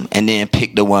at them, and then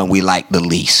pick the one we like the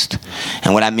least.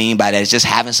 And what I mean by that is just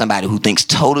having somebody who thinks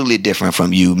totally different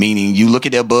from you, meaning you look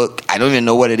at their book, I don't even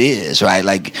know what it is, right?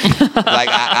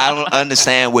 I don't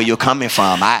understand where you're coming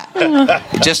from.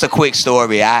 Just a quick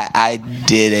story. I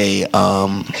did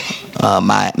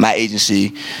my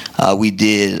agency, we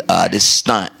did this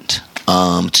stunt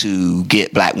to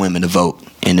get black women to vote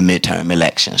in the midterm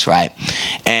elections, right?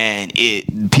 And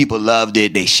people loved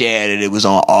it. They shared it. It was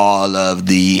on all of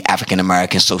the African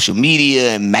American social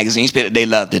media and magazines. They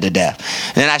loved it to death.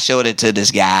 And then I showed it to this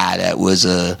guy that was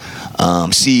a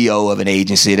CEO of an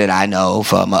agency that I know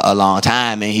from a long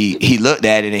time, and he looked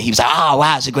at it and he was like, "Oh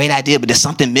wow, it's a great idea, but there's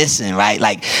something missing, right?"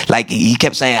 Like he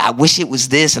kept saying, "I wish it was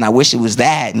this and I wish it was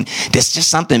that, and there's just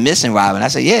something missing, Robin." I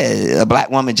said, "Yeah, a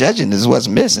black woman judging is what's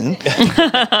missing."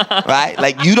 Right?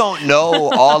 Like, you don't know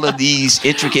all of these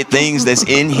intricate things that's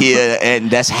in here and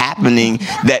that's happening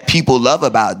that people love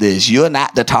about this. You're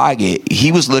not the target.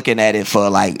 He was looking at it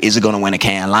for is it going to win a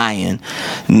Cannes Lion?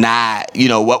 Not,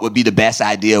 what would be the best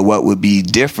idea, what would be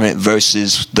different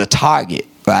versus the target.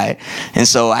 Right. And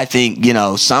so I think,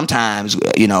 sometimes,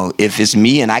 if it's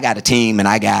me and I got a team and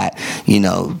I got,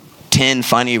 10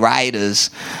 funny writers,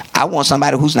 I want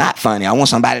somebody who's not funny. I want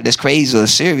somebody that's crazy or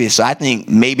serious. So I think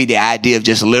maybe the idea of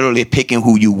just literally picking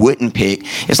who you wouldn't pick,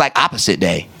 it's like opposite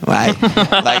day, right?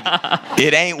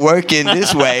 It ain't working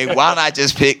this way. Why don't I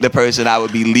just pick the person I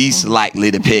would be least likely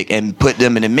to pick and put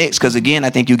them in the mix? Because again, I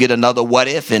think you get another what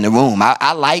if in the room.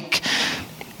 I like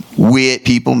weird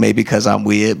people, maybe because I'm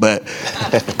weird, but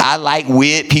I like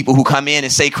weird people who come in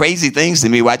and say crazy things to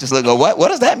me where I just look and go, what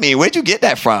does that mean? Where'd you get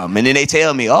that from? And then they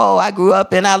tell me, oh, I grew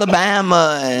up in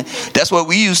Alabama and that's what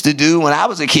we used to do when I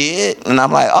was a kid. And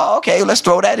I'm like, oh, okay, let's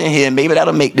throw that in here and maybe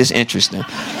that'll make this interesting.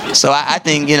 So I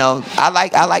think,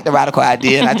 I like the radical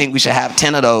idea, and I think we should have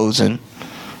 10 of those and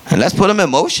let's put them in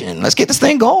motion. Let's get this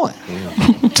thing going.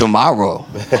 Tomorrow.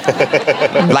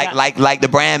 like the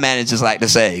brand managers like to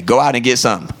say, go out and get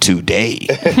something today.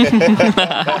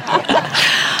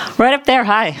 Right up there.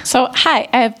 Hi. So, hi.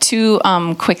 I have two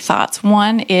quick thoughts.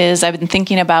 One is I've been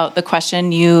thinking about the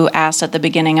question you asked at the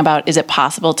beginning about, is it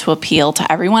possible to appeal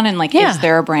to everyone? And is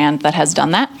there a brand that has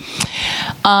done that?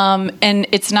 And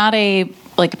it's not a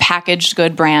packaged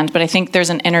good brand, but I think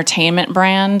there's an entertainment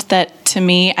brand that, to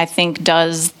me, I think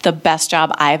does the best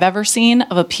job I've ever seen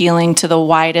of appealing to the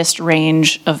widest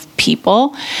range of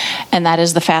people, and that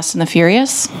is the Fast and the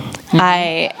Furious.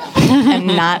 I am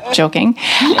not joking.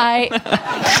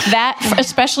 That,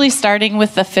 especially starting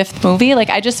with the fifth movie,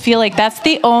 I just feel like that's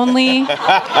the only,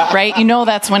 right?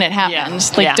 That's when it happens.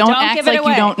 Don't act like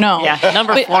you don't know. Yeah,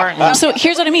 number 4. So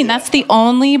here's what I mean. That's the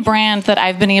only brand that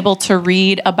I've been able to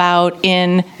read about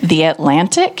in The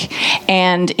Atlantic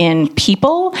and in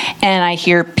People, and and I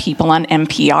hear people on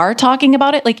NPR talking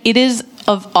about it. Like, it is,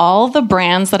 of all the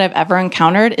brands that I've ever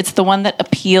encountered, it's the one that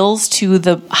appeals to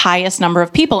the highest number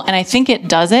of people. And I think it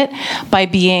does it by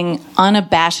being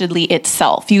unabashedly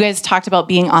itself. You guys talked about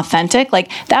being authentic.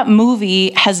 Like, that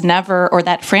movie has never, or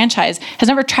that franchise has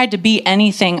never tried to be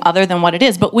anything other than what it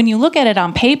is. But when you look at it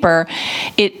on paper,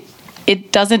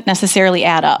 it doesn't necessarily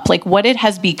add up. Like, what it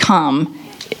has become,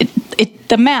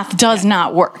 the math does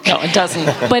not work. No, it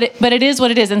doesn't. But it is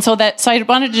what it is. And so I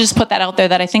wanted to just put that out there,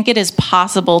 that I think it is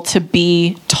possible to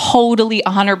be totally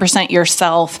 100%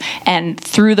 yourself, and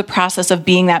through the process of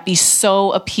being that, be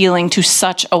so appealing to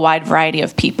such a wide variety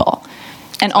of people.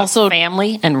 And also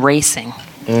family and racing.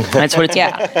 That's what it's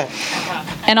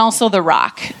And also The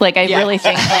Rock. Like, I really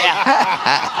think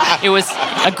it was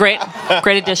a great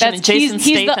addition. And Jason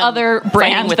he's the other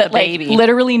brand with that, the baby. like,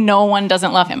 literally no one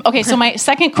doesn't love him. Okay, so my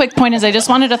second quick point is I just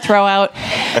wanted to throw out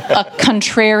a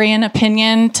contrarian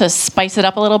opinion to spice it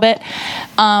up a little bit.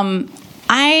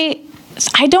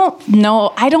 I don't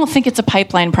know. I don't think it's a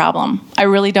pipeline problem. I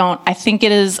really don't. I think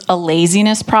it is a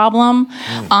laziness problem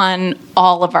on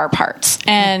all of our parts.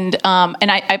 And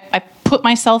I put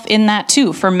myself in that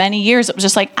too. For many years, it was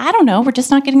just like, I don't know, we're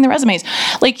just not getting the resumes.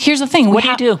 Like, here's the thing. What do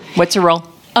you do? What's your role?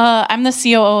 I'm the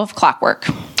COO of Clockwork.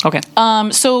 Okay.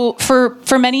 So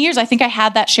for many years, I think I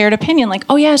had that shared opinion, like,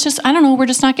 oh yeah, it's just, I don't know, we're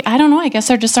just not, I don't know, I guess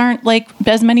there just aren't like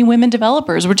as many women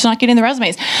developers. We're just not getting the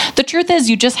resumes. The truth is,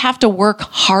 you just have to work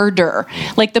harder.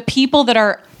 Like, the people that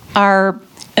are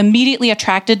immediately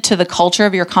attracted to the culture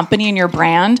of your company and your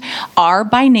brand are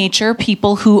by nature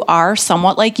people who are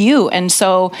somewhat like you. And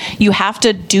so you have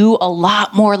to do a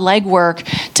lot more legwork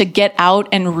to get out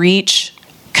and reach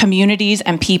communities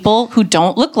and people who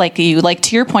don't look like you. Like,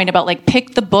 to your point about, like,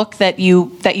 pick the book that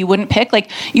you wouldn't pick. Like,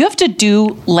 you have to do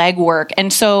legwork.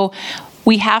 And so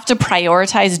we have to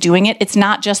prioritize doing it. It's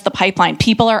not just the pipeline.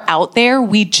 People are out there.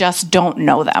 We just don't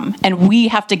know them. And we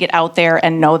have to get out there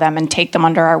and know them and take them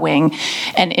under our wing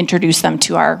and introduce them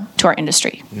to our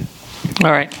industry.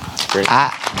 All right. Great.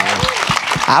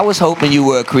 I was hoping you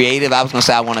were creative. I was going to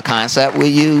say I want a concept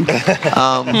with you.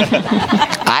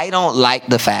 I don't like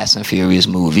the Fast and Furious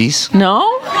movies.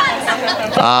 No?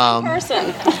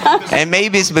 And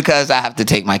maybe it's because I have to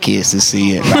take my kids to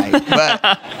see it, right? But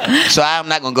so I'm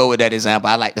not going to go with that example.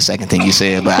 I like the second thing you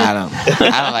said, but I don't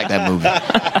like that movie.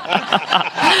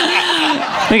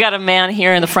 We got a man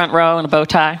here in the front row in a bow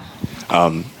tie.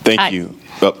 Thank you.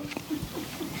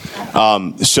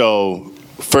 So,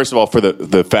 first of all, for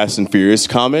the Fast and Furious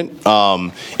comment,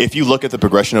 if you look at the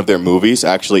progression of their movies,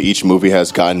 actually each movie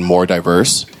has gotten more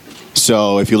diverse.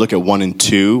 So if you look at 1 and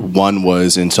 2, 1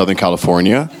 was in Southern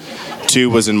California. 2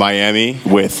 was in Miami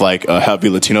with like a heavy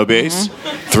Latino base.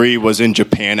 3 was in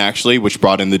Japan, actually, which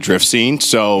brought in the drift scene.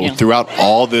 So throughout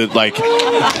all the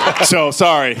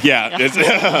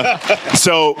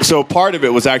so part of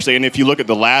it was actually, and if you look at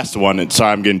the last one, and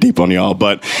sorry I'm getting deep on y'all,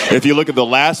 but if you look at the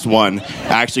last one,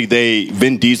 actually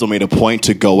Vin Diesel made a point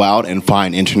to go out and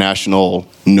find international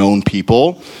known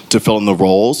people to fill in the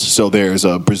roles. So there's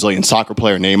a Brazilian soccer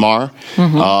player, Neymar.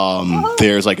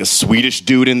 There's like a Swedish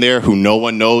dude in there who no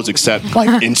one knows except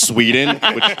like in Sweden,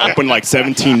 which opened like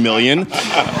 17 million.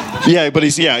 Yeah, but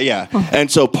he's And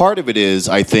so part of it is,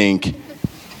 I think,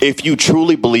 if you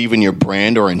truly believe in your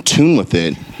brand or in tune with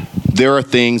it, there are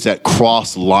things that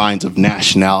cross lines of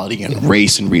nationality and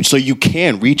race and reach. So you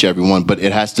can reach everyone, but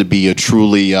it has to be a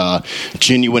truly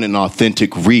genuine and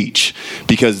authentic reach,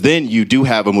 because then you do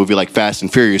have a movie like Fast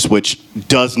and Furious, which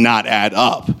does not add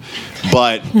up,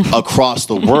 but across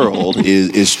the world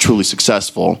is truly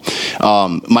successful.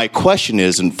 My question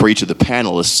is, and for each of the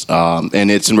panelists, and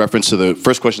it's in reference to the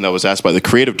first question that was asked by the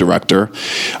creative director,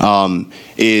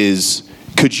 is,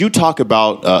 could you talk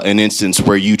about an instance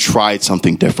where you tried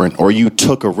something different, or you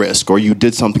took a risk, or you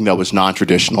did something that was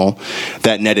non-traditional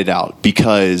that netted out?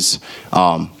 Because,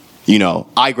 I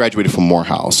graduated from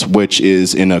Morehouse, which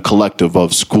is in a collective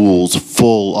of schools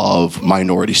full of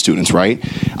minority students, right?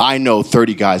 I know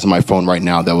 30 guys on my phone right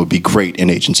now that would be great in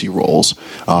agency roles.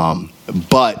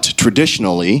 But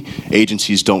traditionally,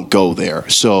 agencies don't go there.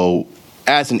 So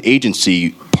as an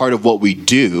agency, part of what we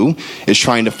do is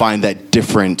trying to find that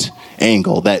different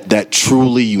angle, that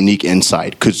truly unique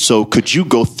insight. Could you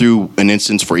go through an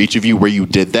instance for each of you where you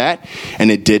did that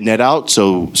and it did net out,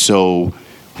 so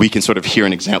we can sort of hear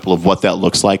an example of what that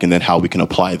looks like, and then how we can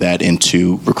apply that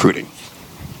into recruiting?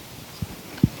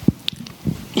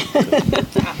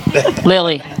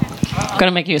 Lily, I'm going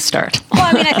to make you start. Well,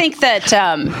 I mean, I think that,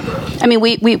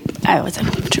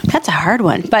 That's a hard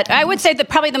one. But I would say that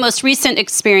probably the most recent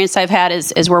experience I've had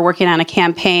is we're working on a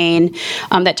campaign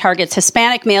that targets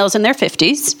Hispanic males in their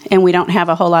 50s, and we don't have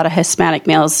a whole lot of Hispanic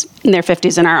males in their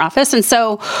 50s in our office. And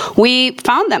so we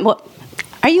found them. Well,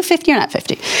 are you 50 or not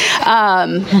 50?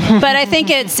 But I think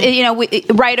it's,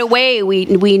 right away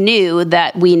we knew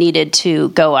that we needed to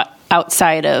go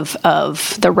outside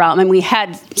of the realm. And we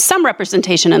had some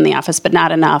representation in the office, but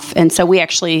not enough. And so we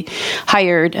actually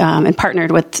hired and partnered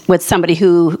with somebody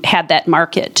who had that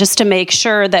market, just to make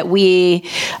sure that we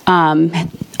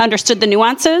understood the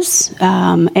nuances.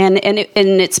 And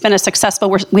it's been a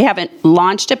successful, we haven't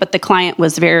launched it, but the client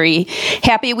was very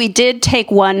happy. We did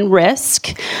take one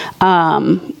risk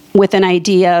with an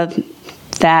idea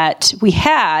that we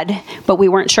had, but we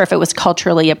weren't sure if it was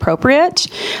culturally appropriate.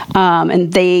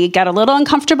 And they got a little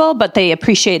uncomfortable, but they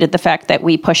appreciated the fact that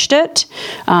we pushed it.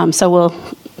 So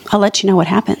I'll let you know what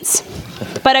happens.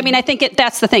 But I mean, I think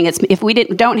that's the thing. It's if we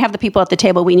don't have the people at the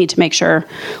table, we need to make sure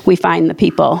we find the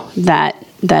people that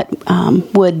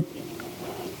would,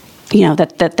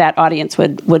 that audience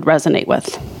would resonate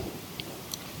with.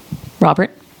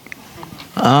 Robert?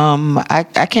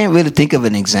 I can't really think of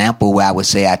an example where I would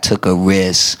say I took a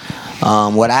risk.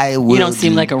 You don't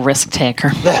seem like a risk taker.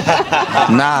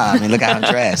 Nah, I mean, look how I'm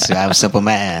dressed. I'm a simple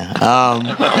man.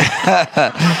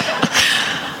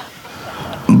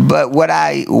 But what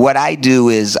I do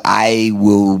is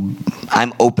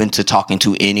I'm open to talking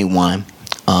to anyone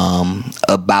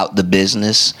about the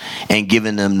business and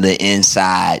giving them the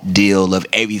inside deal of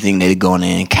everything they're going to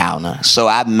encounter. So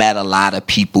I've met a lot of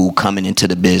people coming into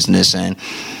the business, and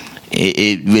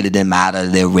it really didn't matter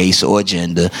their race or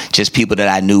gender, just people that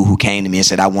I knew who came to me and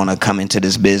said, I want to come into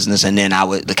this business. And then I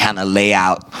would kind of lay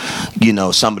out,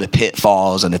 some of the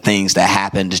pitfalls and the things that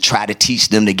happen to try to teach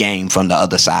them the game from the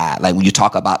other side. Like when you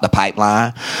talk about the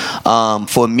pipeline,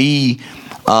 for me,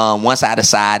 once I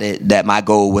decided that my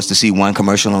goal was to see one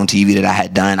commercial on TV that I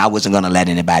had done, I wasn't going to let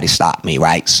anybody stop me,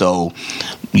 right? So,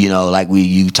 like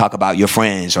you talk about your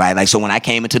friends, right? Like, so when I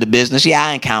came into the business,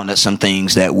 I encountered some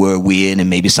things that were weird, and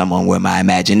maybe some of them were my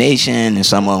imagination and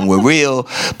some of them were real.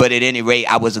 But at any rate,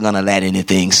 I wasn't going to let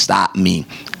anything stop me.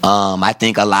 I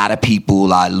think a lot of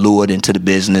people are lured into the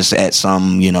business at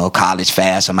some, college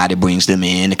fast. Somebody brings them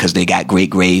in because they got great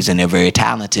grades and they're very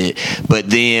talented. But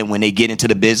then when they get into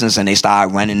the business and they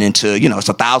start running into, it's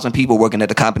 1,000 people working at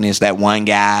the company. It's that one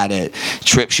guy that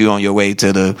trips you on your way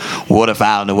to the water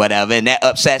fountain or whatever, and that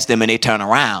upsets them and they turn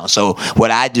around. So what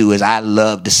I do is I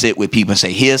love to sit with people and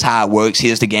say, here's how it works.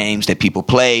 Here's the games that people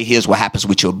play. Here's what happens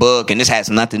with your book. And this has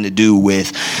nothing to do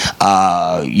with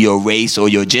your race or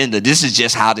your gender. This is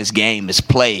just how this game is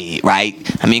played, right?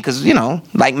 I mean, because,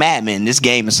 like Mad Men, this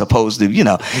game is supposed to,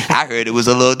 I heard it was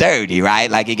a little dirty,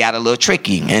 right? Like it got a little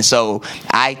tricky. And so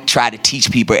I try to teach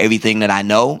people everything that I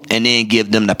know and then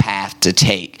give them the path to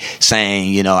take,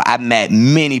 saying, I've met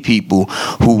many people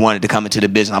who wanted to come into the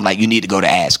business. I'm like, you need to go to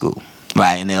ad school.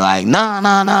 Right, and they're like, no,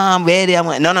 I'm ready. I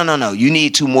went, no. You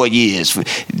need 2 more years.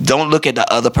 Don't look at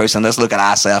the other person. Let's look at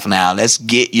ourselves now. Let's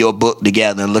get your book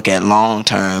together and look at long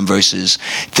term versus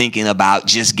thinking about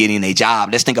just getting a job.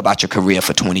 Let's think about your career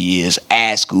for 20 years.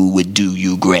 Ad school would do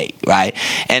you great, right?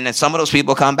 And then some of those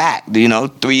people come back.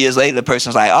 3 years later, the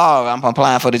person's like, oh, I'm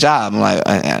applying for the job. I'm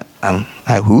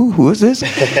like, who is this?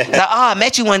 Like, I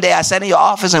met you one day. I sat in your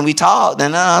office and we talked.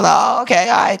 And I'm like, oh, okay,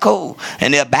 all right, cool.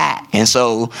 And they're back. And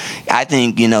so I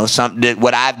think,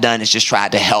 what I've done is just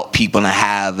tried to help people and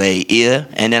have an ear.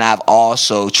 And then I've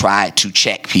also tried to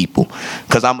check people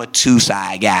because I'm a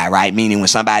two-side guy, right? Meaning when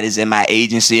somebody's in my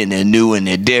agency and they're new and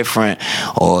they're different,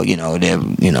 or, they're,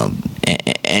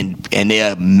 and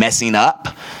they're messing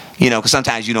up, because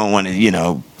sometimes you don't want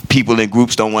to, people in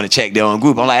groups don't want to check their own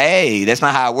group. I'm like, hey, that's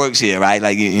not how it works here, right?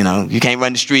 Like, you can't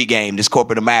run the street game. This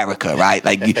corporate America, right?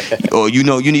 Like,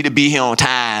 you need to be here on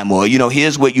time, or,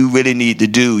 here's what you really need to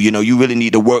do. You really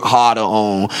need to work harder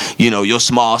on, your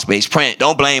small space print.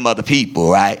 Don't blame other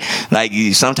people, right? Like,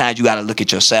 sometimes you got to look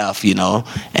at yourself,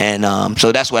 and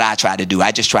so that's what I try to do.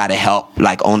 I just try to help,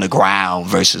 like, on the ground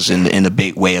versus in the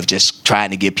big way of just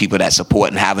trying to give people that support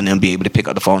and having them be able to pick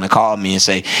up the phone and call me and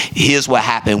say, here's what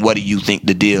happened. What do you think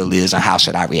the deal is and how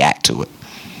should I react to it?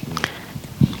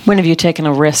 When have you taken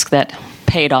a risk that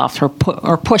paid off or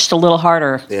pushed a little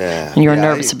harder and you were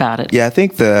nervous about it? Yeah, I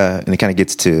think and it kind of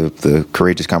gets to the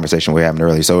courageous conversation we were having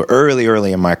earlier. So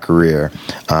early in my career,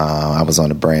 I was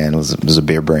on a brand. It was a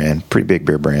beer brand, pretty big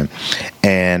beer brand.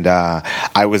 And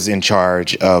I was in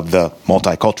charge of the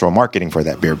multicultural marketing for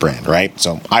that beer brand, right?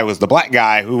 So I was the black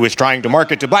guy who was trying to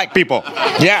market to black people.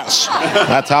 Yes,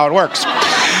 that's how it works.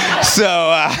 So,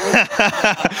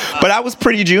 but I was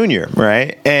pretty junior,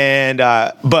 right? And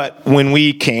but when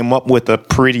we came up with a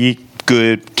pretty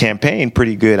good campaign,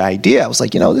 pretty good idea, I was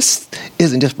like, this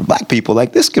isn't just for black people.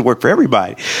 Like, this could work for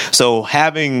everybody. So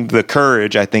having the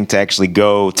courage, I think, to actually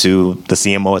go to the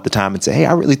CMO at the time and say, hey,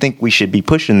 I really think we should be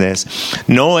pushing this,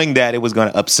 knowing that it was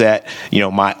going to upset,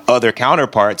 my other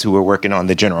counterparts who were working on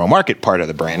the general market part of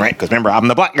the brand, right? Because remember, I'm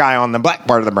the black guy on the black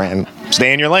part of the brand.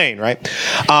 Stay in your lane, right?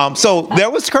 So there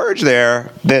was courage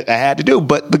there that I had to do.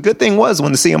 But the good thing was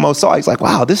when the CMO saw it, he's like,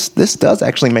 wow, this does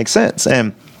actually make sense.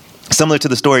 And similar to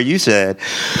the story you said,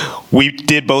 we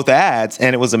did both ads,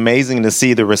 and it was amazing to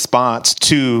see the response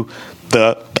to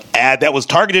the ad that was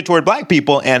targeted toward black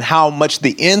people and how much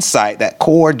the insight, that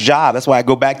core job, that's why I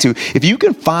go back to, if you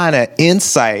can find an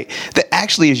insight that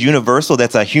actually is universal,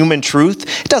 that's a human truth,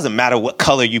 it doesn't matter what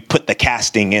color you put the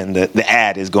casting in, the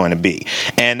ad is going to be.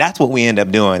 And that's what we end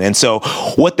up doing. And so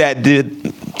what that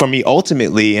did for me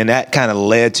ultimately, and that kind of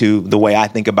led to the way I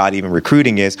think about even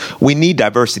recruiting, is we need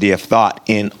diversity of thought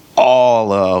in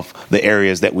all of the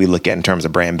areas that we look at in terms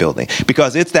of brand building,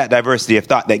 because it's that diversity of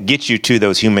thought that gets you to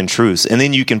those human truths. And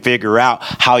then you can figure out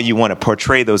how you want to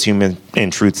portray those human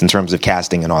truths in terms of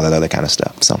casting and all that other kind of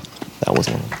stuff. So that was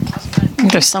one.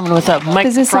 There's someone with a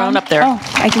microphone up there. Oh,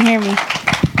 I can hear me.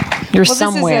 You're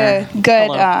somewhere. This is a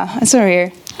good, it's over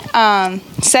here.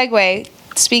 Segue.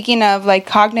 Speaking of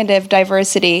cognitive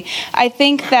diversity, I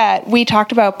think that we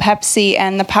talked about Pepsi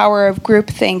and the power of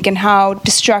groupthink and how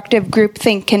destructive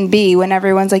groupthink can be when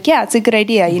everyone's like, yeah, it's a good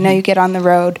idea. You get on the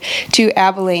road to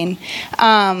Abilene.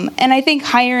 And I think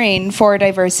hiring for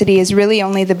diversity is really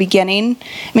only the beginning.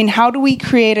 I mean, how do we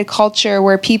create a culture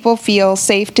where people feel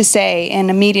safe to say in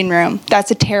a meeting room,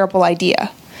 that's a terrible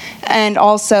idea? And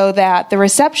also that the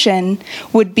reception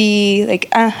would be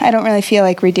I don't really feel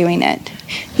like redoing it,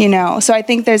 So I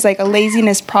think there's a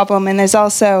laziness problem, and there's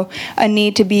also a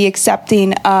need to be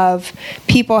accepting of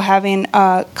people having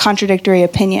a contradictory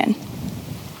opinion.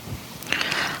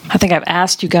 I think I've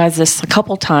asked you guys this a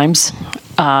couple times.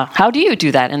 How do you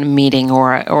do that in a meeting,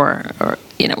 or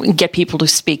get people to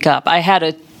speak up?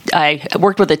 I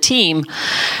worked with a team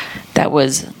that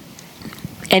was.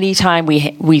 Anytime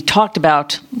we talked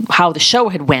about how the show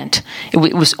had went, it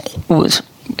was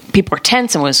people were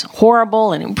tense and it was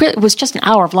horrible, and it was just an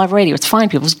hour of live radio. It's fine,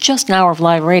 people. It was just an hour of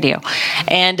live radio,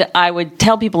 and I would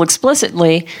tell people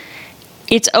explicitly,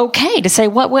 it's okay to say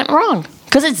what went wrong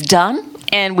because it's done,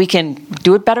 and we can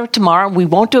do it better tomorrow. We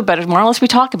won't do it better tomorrow unless we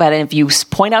talk about it. And if you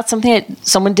point out something that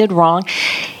someone did wrong,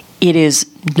 it is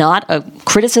not a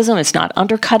criticism. It's not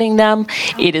undercutting them.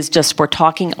 It is just we're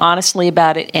talking honestly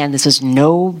about it, and this is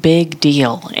no big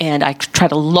deal. And I try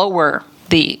to lower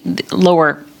the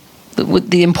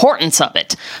importance of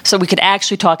it so we could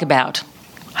actually talk about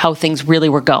how things really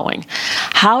were going.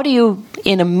 How do you,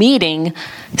 in a meeting,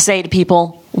 say to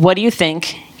people, what do you think?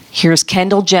 Here's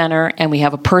Kendall Jenner, and we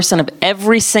have a person of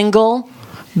every single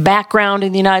background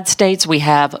in the United States. We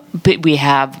have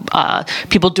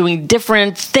people doing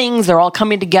different things. They're all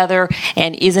coming together,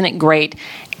 and isn't it great?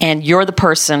 And you're the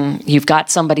person, you've got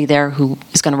somebody there who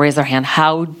is going to raise their hand.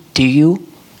 How do you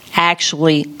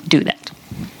actually do that?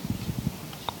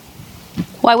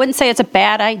 Well, I wouldn't say it's a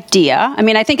bad idea. I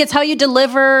mean, I think it's how you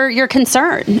deliver your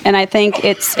concern. And I think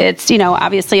it's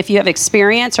obviously if you have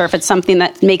experience or if it's something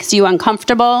that makes you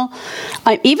uncomfortable,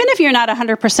 even if you're not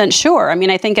 100% sure, I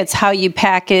mean, I think it's how you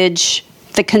package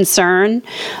the concern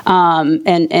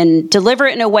and deliver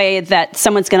it in a way that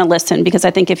someone's going to listen. Because I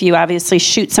think if you obviously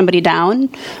shoot somebody down,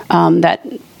 that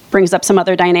brings up some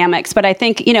other dynamics. But I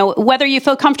think, whether you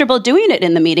feel comfortable doing it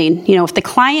in the meeting, if the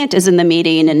client is in the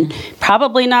meeting and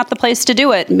probably not the place to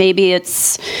do it, maybe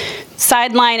it's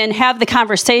sideline and have the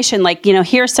conversation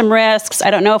here's some risks. I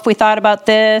don't know if we thought about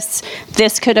this.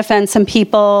 This could offend some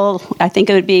people. I think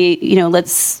it would be,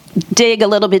 let's dig a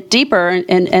little bit deeper.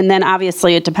 And then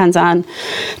obviously it depends on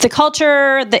the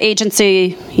culture, the agency,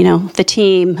 the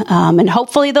team, and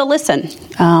hopefully they'll listen.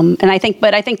 And I think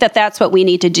that that's what we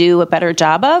need to do a better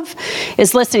job of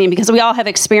is listening, because we all have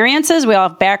experiences, we all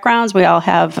have backgrounds, we all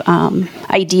have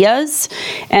ideas,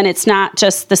 and it's not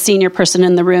just the senior person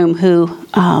in the room who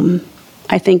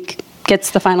I think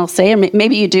gets the final say.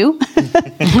 Maybe you do.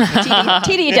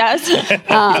 TD does. He's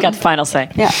got the final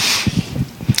say. Yeah.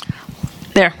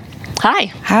 There. Hi.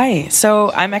 Hi.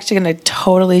 So I'm actually going to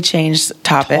totally change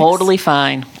topics. Totally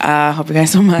fine. Hope you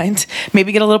guys don't mind.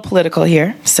 Maybe get a little political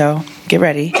here, so get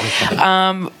ready.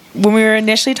 When we were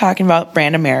initially talking about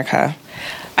Brand America,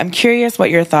 I'm curious what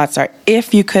your thoughts are.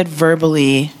 If you could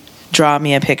verbally draw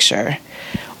me a picture,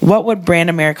 what would Brand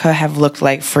America have looked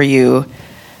like for you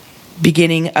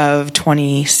beginning of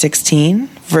 2016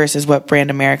 versus what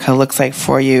Brand America looks like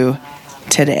for you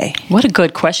today? What a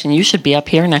good question. You should be up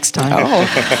here next time. Oh,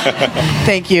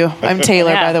 thank you. I'm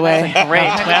Taylor, by the way. That's a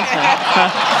great question.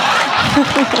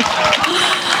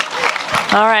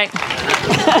 All right.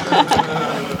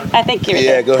 I think you're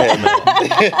Yeah, go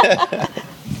ahead.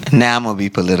 Now I'm gonna be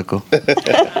political.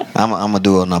 I'm gonna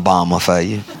do an Obama for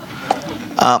you.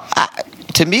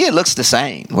 To me, it looks the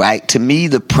same, right? To me,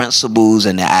 the principles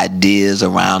and the ideas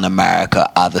around America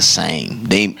are the same.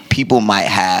 People might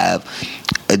have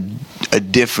a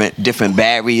different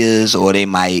barriers, or they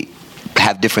might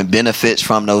have different benefits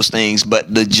from those things,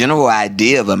 but the general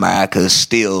idea of America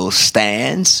still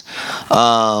stands.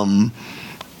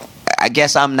 I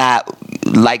guess I'm not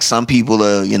like some people,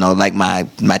 like my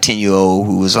 10-year-old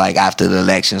who was like, after the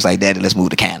elections, like, Daddy, let's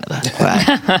move to Canada. Right?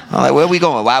 I'm like, where are we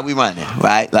going? Why are we running?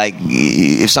 Right? Like,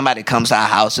 if somebody comes to our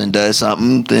house and does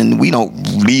something, then we don't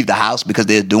leave the house because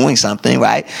they're doing something,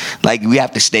 right? Like, we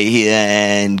have to stay here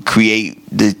and create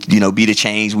be the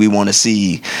change we want to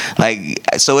see. Like,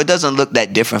 so it doesn't look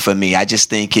that different for me. I just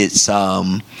think it's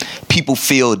people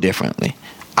feel differently.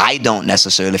 I don't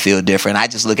necessarily feel different. I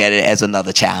just look at it as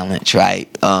another challenge, right?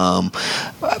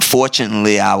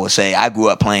 Fortunately, I would say I grew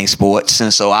up playing sports,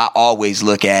 and so I always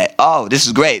look at, oh, this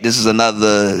is great. This is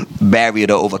another barrier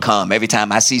to overcome. Every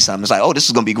time I see something, it's like, oh, this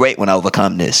is going to be great when I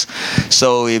overcome this.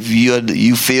 So if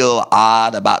you feel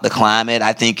odd about the climate,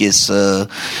 I think it's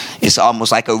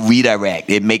almost like a redirect.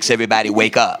 It makes everybody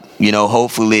wake up.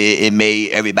 Hopefully it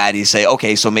made everybody say,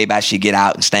 okay, so maybe I should get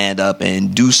out and stand up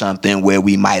and do something where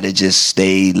we might have just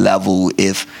stayed level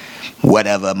if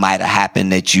whatever might have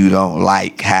happened that you don't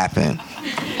like happened.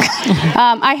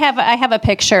 I have a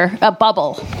picture, a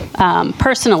bubble,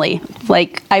 personally.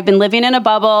 Like, I've been living in a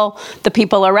bubble. The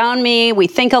people around me, we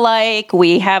think alike.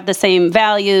 We have the same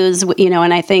values,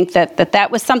 and I think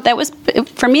that was something that was,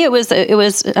 for me, it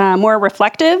was more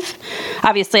reflective.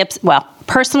 Obviously,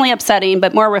 personally upsetting,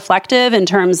 but more reflective in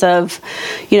terms of,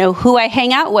 who I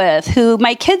hang out with, who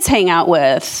my kids hang out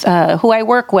with, who I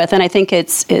work with. And I think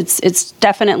it's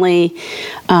definitely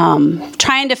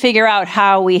trying to figure out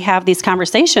how we have these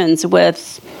conversations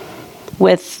with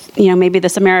maybe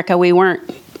this America we weren't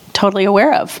totally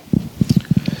aware of.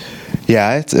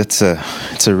 Yeah, it's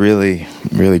a really,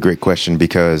 really great question,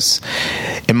 because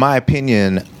in my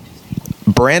opinion,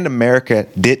 Brand America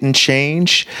didn't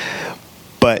change,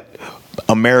 but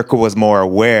America was more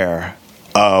aware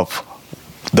of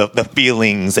the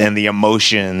feelings and the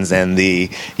emotions and the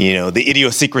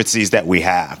idiosyncrasies that we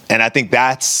have. And I think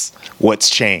that's what's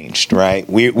changed, right?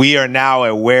 We are now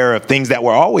aware of things that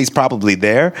were always probably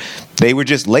there. They were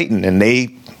just latent, and they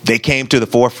came to the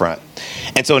forefront.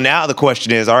 And so now the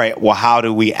question is, all right, well, how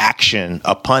do we action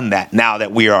upon that now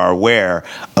that we are aware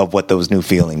of what those new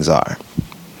feelings are?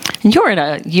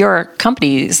 Your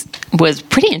company was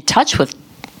pretty in touch with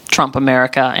Trump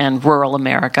America and rural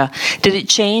America. Did it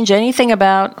change anything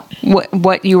about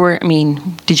what you were? I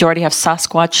mean, did you already have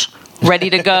Sasquatch ready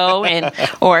to go?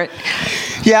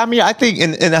 Yeah, I mean, I think,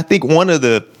 and I think one of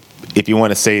the, if you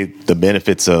want to say the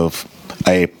benefits of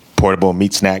a portable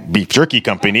meat snack beef jerky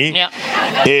company,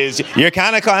 is you're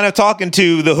kind of talking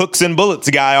to the hooks and bullets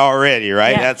guy already,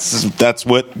 right? Yeah. That's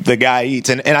what the guy eats.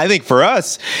 And I think for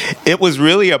us, it was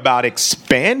really about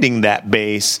expanding that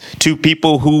base to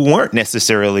people who weren't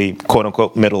necessarily, quote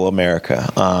unquote, middle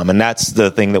America. And that's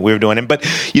the thing that we're doing. But,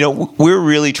 we're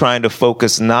really trying to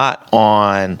focus not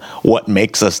on what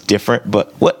makes us different,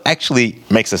 but what actually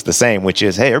makes us the same, which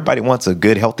is, hey, everybody wants a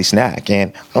good, healthy snack.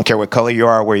 And I don't care what color you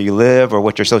are, where you live, or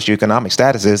what your socioeconomic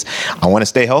status is. I want to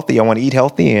stay healthy. I want to eat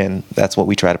healthy, and that's what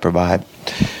we try to provide.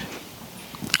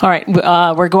 All right,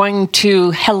 we're going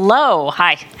to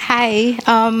Hi. Hi,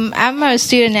 I'm a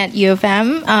student at U of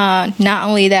M. Not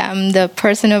only that, I'm the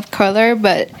person of color,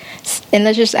 but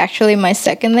English is actually my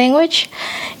second language.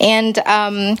 And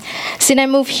since I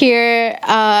moved here,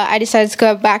 I decided to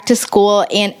go back to school,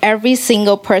 and every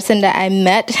single person that I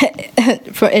met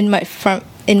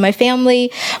in my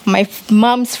family, my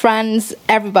mom's friends,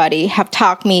 everybody have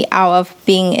talked me out of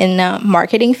being in a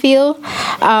marketing field.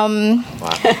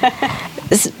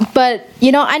 But,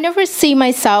 I never see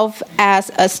myself as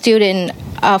a student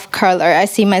of color. I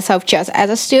see myself just as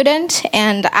a student.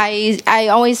 And I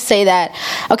always say that,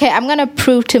 okay, I'm going to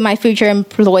prove to my future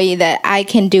employee that I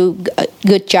can do a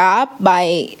good job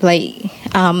by,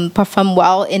 perform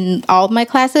well in all of my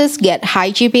classes, get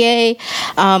high GPA,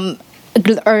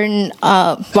 earn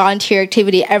volunteer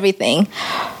activity, everything.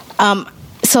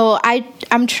 So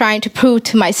I'm trying to prove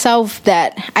to myself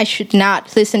that I should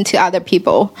not listen to other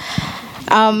people.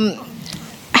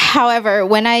 However,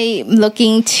 when I'm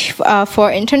looking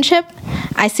for internship,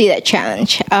 I see that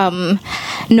challenge.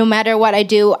 No matter what I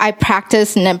do, I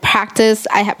practice and then practice.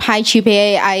 I have high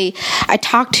GPA. I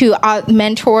talk to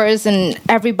mentors and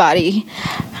everybody.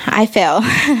 I fail.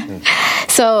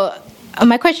 So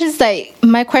my question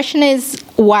is,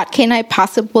 what can I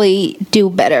possibly do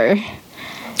better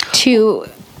to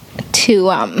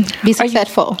be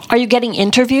successful? Are you getting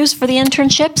interviews for the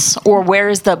internships, or where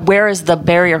is the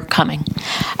barrier coming?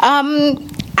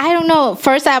 I don't know.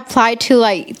 First, I applied to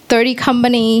like 30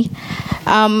 companies.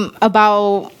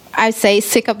 About, I say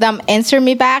 6 of them answer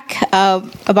me back.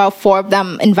 About 4 of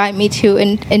them invite me to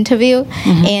an interview,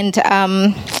 and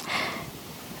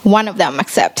 1 of them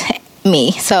accept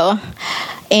me. So,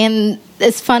 and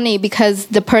it's funny because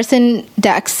the person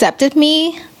that accepted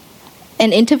me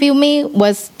and interviewed me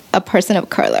was a person of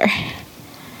color.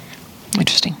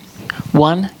 Interesting.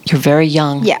 One, you're very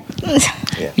young. Yeah.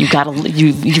 You've got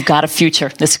a future.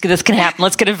 This can happen.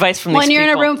 Let's get advice from these When you're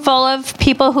people. in a room full of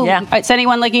people who, is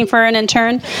anyone looking for an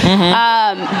intern?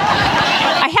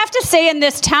 I have to say, in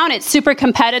this town, it's super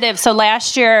competitive. So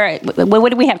last year, what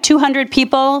did we have? 200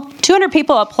 people. 200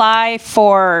 people apply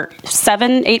for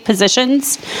 7-8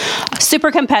 positions.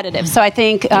 Super competitive. So I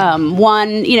think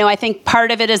I think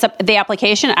part of it is the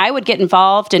application. I would get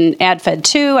involved in AdFed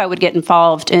too. I would get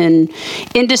involved in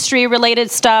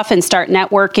industry-related stuff and start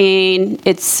networking.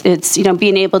 It's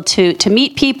being able to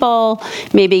meet people,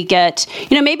 maybe get,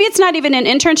 maybe it's not even an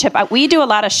internship. We do a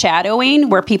lot of shadowing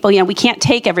where people, we can't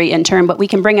take every intern, but we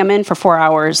can bring them in for 4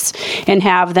 hours and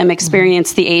have them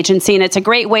experience the agency. And it's a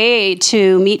great way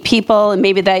to meet people, and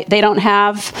maybe they don't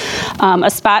have a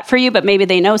spot for you, but maybe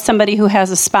they know somebody who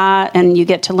has a spot, and you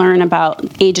get to learn about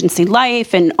agency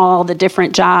life and all the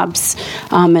different jobs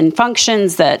and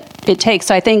functions that it takes.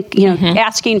 So I think,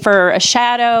 asking for a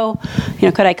shadow,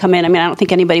 could I come in? I mean, I don't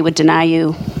think anybody would deny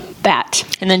you that.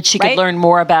 And then she could learn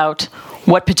more about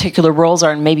what particular roles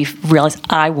are and maybe realize,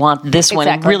 I want this one,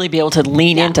 and really be able to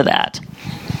lean into that.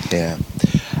 Yeah.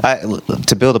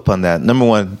 To build upon that, number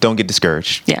one, don't get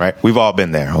discouraged. Yeah. Right? We've all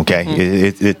been there. Okay,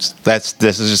 this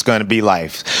is just going to be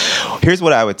life. Here's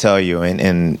what I would tell you,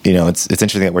 and it's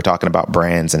interesting that we're talking about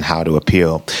brands and how to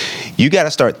appeal. You got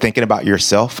to start thinking about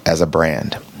yourself as a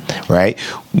brand. Right?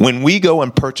 When we go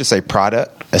and purchase a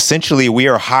product, essentially we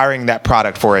are hiring that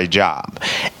product for a job.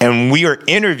 And we are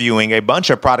interviewing a bunch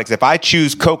of products. If I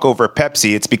choose Coke over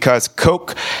Pepsi, it's because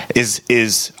Coke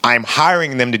is I'm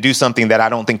hiring them to do something that I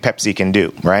don't think Pepsi can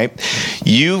do, right?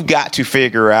 You've got to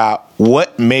figure out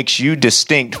what makes you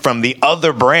distinct from the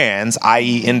other brands,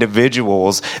 i.e.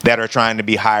 individuals that are trying to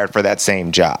be hired for that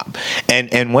same job.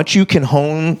 And once you can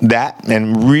hone that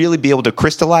and really be able to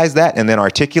crystallize that and then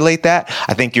articulate that,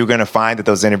 I think you're going to find that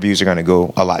those interviews are going to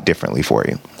go a lot differently for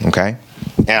you. Okay?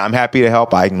 And I'm happy to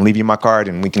help. I can leave you my card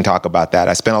and we can talk about that.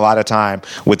 I spend a lot of time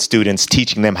with students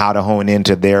teaching them how to hone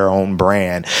into their own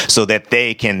brand so that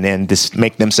they can then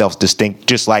make themselves distinct,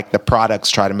 just like the products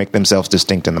try to make themselves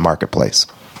distinct in the marketplace.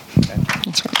 Okay.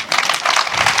 That's right.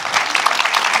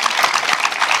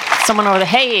 Someone over there.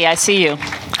 Hey, I see you.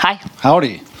 Hi.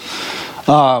 Howdy.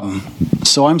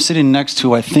 So I'm sitting next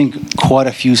to, I think, quite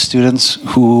a few students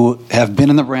who have been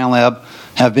in the Brand Lab,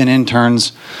 have been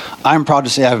interns. I'm proud to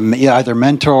say I've either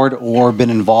mentored or been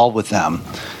involved with them.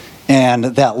 And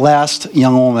that last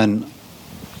young woman,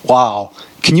 wow.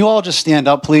 Can you all just stand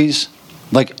up, please?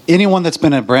 Like anyone that's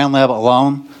been at Brand Lab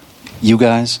alone, you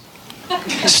guys,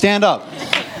 stand up.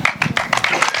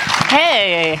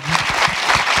 Hey.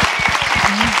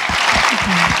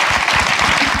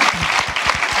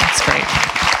 That's great.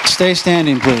 Stay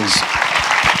standing, please.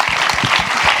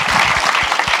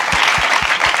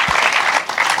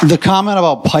 The comment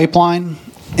about pipeline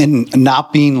and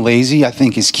not being lazy, I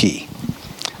think, is key.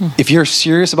 If you're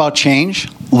serious about change,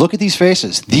 look at these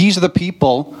faces. These are the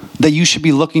people that you should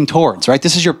be looking towards, right?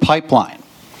 This is your pipeline.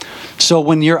 So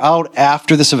when you're out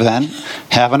after this event,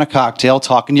 having a cocktail,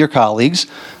 talking to your colleagues,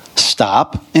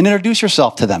 stop and introduce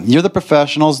yourself to them. You're the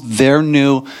professionals. They're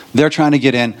new. They're trying to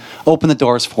get in. Open the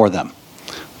doors for them.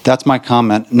 That's my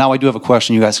comment. Now I do have a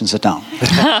question. You guys can sit down.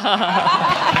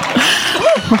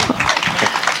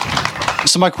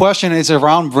 So my question is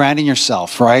around branding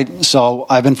yourself, right? So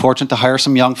I've been fortunate to hire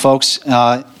some young folks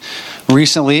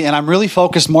recently, and I'm really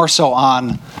focused more so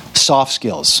on soft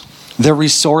skills, their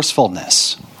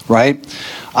resourcefulness, right?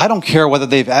 I don't care whether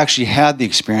they've actually had the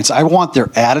experience. I want their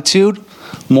attitude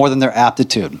more than their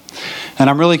aptitude. And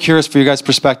I'm really curious for you guys'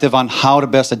 perspective on how to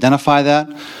best identify that,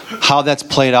 how that's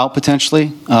played out potentially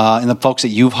in the folks that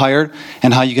you've hired,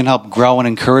 and how you can help grow and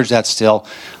encourage that still.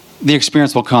 The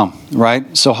experience will come,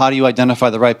 right? So how do you identify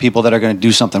the right people that are going to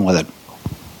do something with it?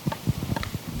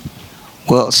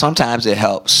 Well, sometimes it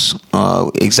helps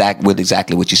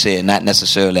exactly what you said, not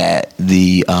necessarily at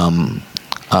the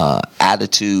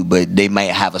attitude, but they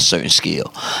might have a certain skill.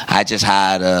 I just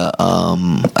hired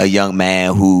a young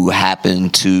man who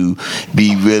happened to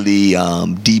be really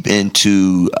deep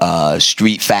into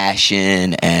street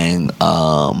fashion and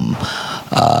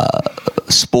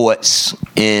sports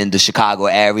in the Chicago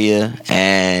area,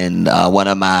 and one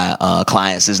of my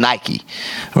clients is Nike,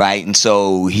 right? And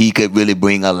so he could really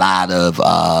bring a lot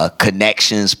of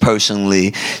connections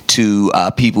personally to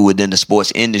people within the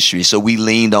sports industry. So we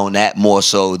leaned on that more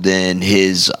so than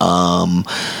his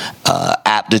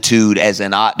aptitude as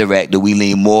an art director. We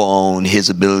lean more on his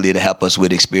ability to help us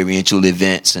with experiential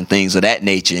events and things of that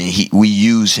nature, and we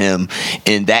use him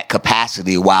in that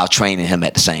capacity while training him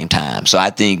at the same time. So I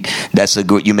think that's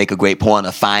you make a great point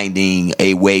of finding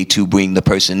a way to bring the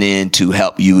person in to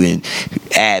help you and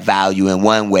add value in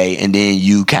one way, and then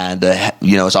you kind of,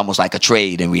 it's almost like a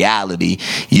trade. In reality,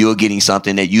 you're getting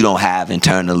something that you don't have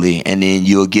internally, and then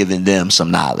you're giving them some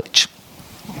knowledge.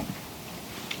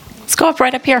 Let's go up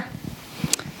right up here.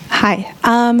 Hi.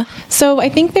 So I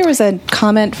think there was a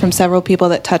comment from several people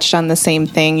that touched on the same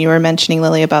thing. You were mentioning,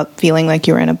 Lily, about feeling like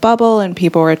you were in a bubble, and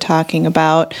people were talking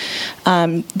about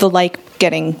the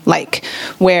getting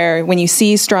where when you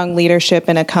see strong leadership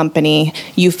in a company,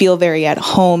 you feel very at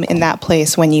home in that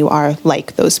place when you are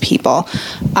like those people.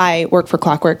 I work for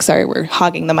Clockwork. Sorry, we're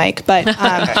hogging the mic, but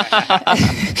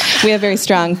we have very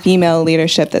strong female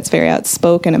leadership that's very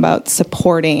outspoken about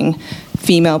supporting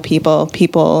female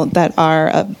people that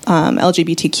are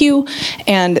LGBTQ,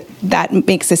 and that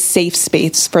makes a safe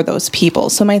space for those people.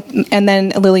 And then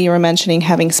Lily, you were mentioning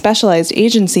having specialized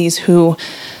agencies who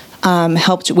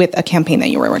helped with a campaign that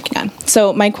you were working on.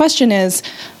 So my question is,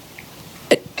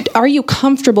 are you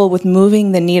comfortable with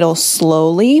moving the needle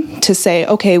slowly to say,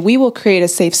 okay, we will create a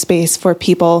safe space for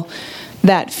people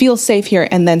that feel safe here,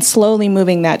 and then slowly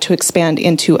moving that to expand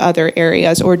into other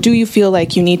areas? Or do you feel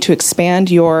like you need to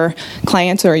expand your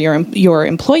clients or your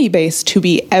employee base to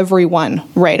be everyone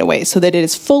right away so that it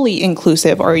is fully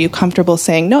inclusive? Or are you comfortable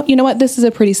saying, no, you know what, this is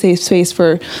a pretty safe space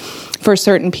for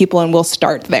certain people, and we'll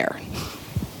start there?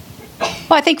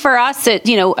 Well, I think for us,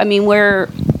 we're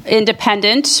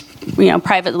independent,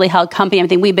 privately held company. I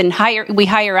think we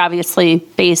hire obviously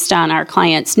based on our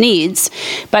clients' needs,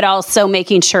 but also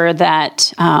making sure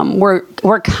that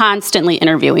we're constantly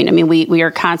interviewing. I mean, we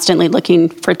are constantly looking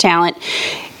for talent,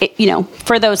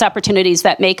 for those opportunities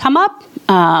that may come up.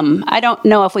 I don't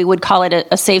know if we would call it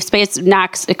a safe space.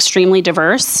 NOC's extremely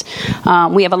diverse.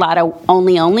 We have a lot of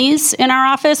onlys in our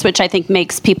office, which I think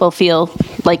makes people feel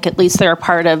like at least they're a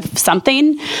part of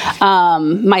something,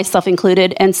 myself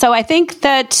included. And so I think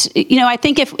that, I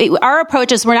think if our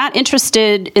approach is we're not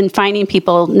interested in finding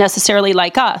people necessarily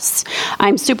like us.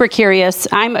 I'm super curious.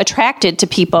 I'm attracted to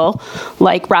people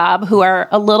like Rob who are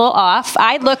a little off.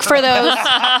 I look for those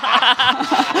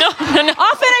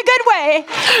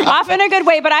off in a good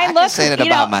way, but I look. Can say that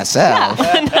about myself.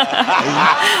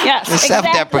 Yeah. Yes, it's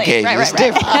self-deprecating. Right. It's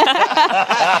different.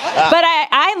 But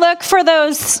I look for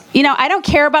those. I don't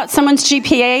care about someone's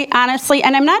GPA, honestly,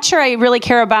 and I'm not sure I really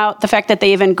care about the fact that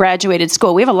they even graduated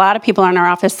school. We have a lot of people in our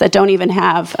office that don't even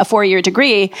have a 4-year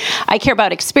degree. I care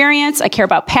about experience. I care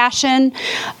about passion.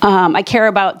 I care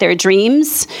about their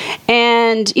dreams,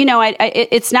 and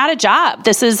it's not a job.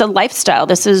 This is a lifestyle.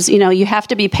 This is you have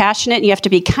to be passionate. And you have to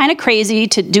be kind of crazy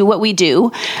to do what we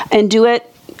do, and do it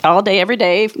all day, every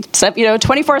day, except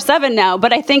 24/7 now.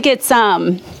 But I think it's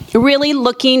really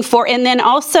looking for, and then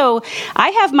also I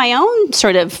have my own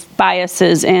sort of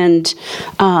biases and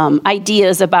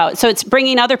ideas about. So it's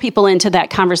bringing other people into that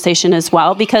conversation as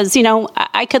well, because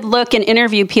I could look and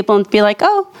interview people and be like,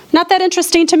 oh, not that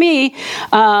interesting to me,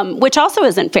 which also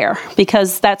isn't fair,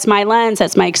 because that's my lens,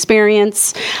 that's my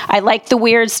experience. I like the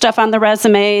weird stuff on the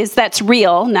resumes. That's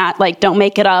real, not like don't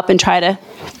make it up and try to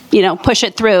push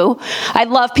it through. I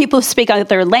love people who speak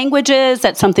other languages.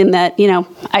 That's something that,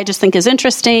 I just think is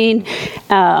interesting.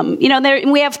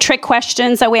 We have trick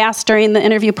questions that we ask during the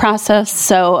interview process.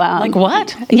 So, like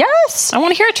what? Yes. I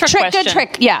want to hear a trick question. Good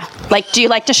trick. Yeah. Like, do you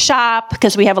like to shop?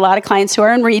 Because we have a lot of clients who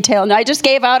are in retail. And I just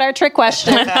gave out our trick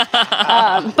question.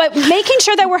 But making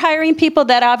sure that we're hiring people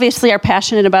that obviously are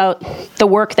passionate about the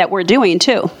work that we're doing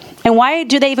too. And why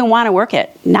do they even want to work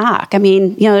at NOC? I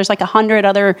mean, there's like 100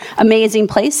 other amazing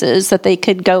places that they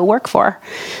could go work for.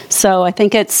 So I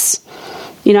think it's,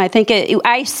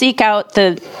 I seek out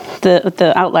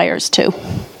the outliers too.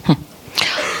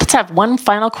 Let's have one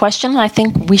final question. I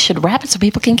think we should wrap it so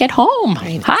people can get home.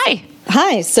 Hi.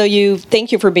 Hi. So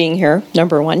thank you for being here,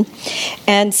 number one.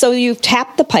 And so you've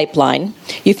tapped the pipeline.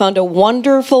 You found a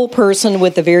wonderful person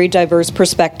with a very diverse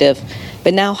perspective.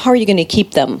 But now how are you going to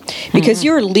keep them? Because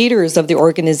you're leaders of the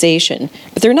organization,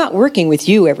 but they're not working with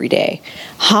you every day.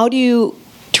 How do you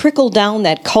trickle down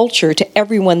that culture to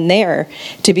everyone there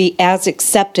to be as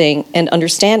accepting and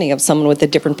understanding of someone with a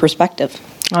different perspective?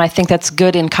 And I think that's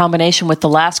good in combination with the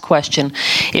last question.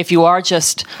 If you are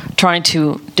just trying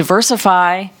to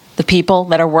diversify the people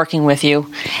that are working with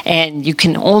you, and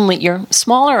you're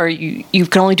smaller, or you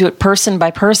can only do it person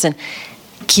by person,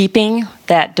 keeping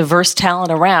that diverse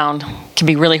talent around can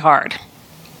be really hard.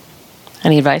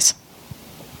 Any advice?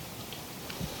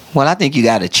 Well, I think you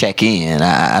got to check in.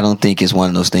 I don't think it's one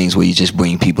of those things where you just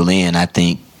bring people in. I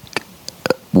think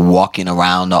walking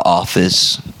around the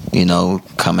office,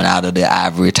 coming out of the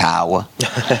ivory tower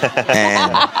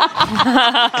and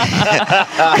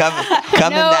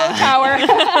coming down. Tower.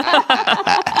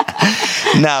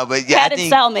 No, but yeah, I think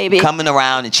cell, maybe. Coming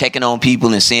around and checking on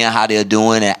people and seeing how they're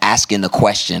doing and asking the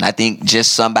question. I think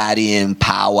just somebody in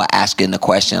power asking the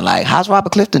question, like, how's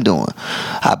Robert Clifton doing?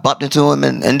 I bumped into him,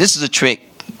 and this is a trick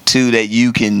too that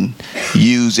you can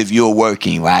use if you're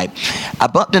working, right? I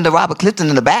bumped into Robert Clifton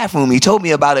in the bathroom. He told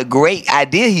me about a great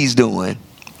idea he's doing,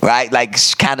 right? Like,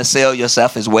 kind of sell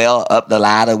yourself as well up the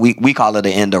ladder. We call it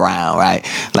an end around, right?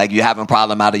 Like, you're having a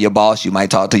problem out of your boss, you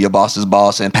might talk to your boss's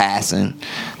boss in passing,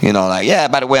 like, yeah,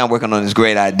 by the way, I'm working on this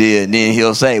great idea. And then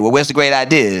he'll say, well, where's the great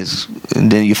ideas?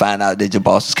 And then you find out that your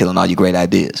boss is killing all your great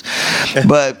ideas.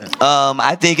 But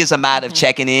I think it's a matter of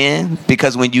checking in,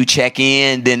 because when you check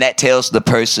in, then that tells the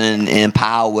person in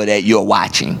power that you're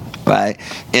watching, right?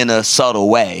 In a subtle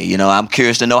way. I'm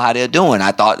curious to know how they're doing.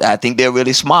 I think they're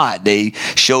really smart. They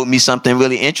showed me something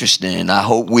really interesting. I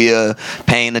hope we're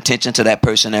paying attention to that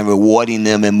person and rewarding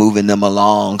them and moving them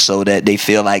along so that they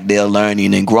feel like they're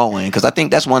learning and growing. Because I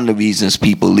think that's one of the reasons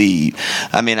people leave.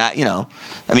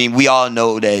 We all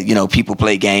know that, people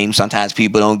play games. Sometimes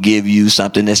people don't give you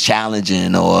something that's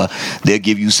challenging, or they'll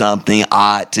give you something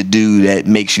odd to do that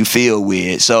makes you feel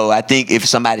weird. So I think if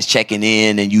somebody's checking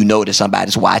in and you know that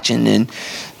somebody's watching,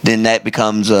 then that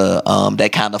becomes that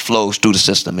kind of flows through the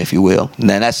system, if you will. And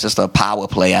then that's just a power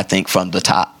play, I think, from the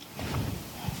top.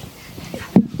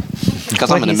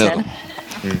 Because I'm in the middle.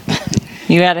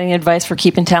 You got any advice for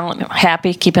keeping talent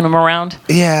happy, keeping them around?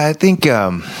 Yeah, I think,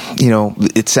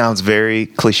 it sounds very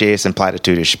cliché and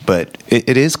platitudish, but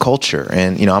it is culture.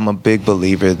 And, I'm a big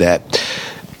believer that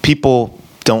people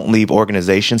don't leave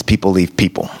organizations, people leave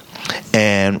people.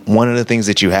 And one of the things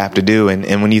that you have to do,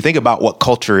 and when you think about what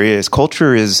culture is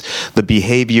the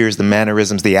behaviors, the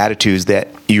mannerisms, the attitudes that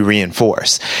you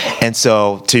reinforce. And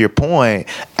so, to your point,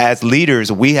 as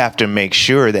leaders, we have to make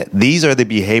sure that these are the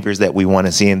behaviors that we want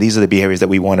to see, and these are the behaviors that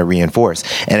we want to reinforce.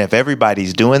 And if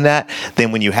everybody's doing that,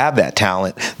 then when you have that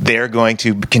talent, they're going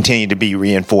to continue to be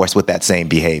reinforced with that same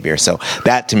behavior. So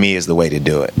that, to me, is the way to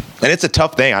do it. And it's a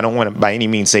tough thing. I don't want to by any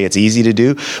means say it's easy to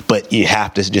do, but you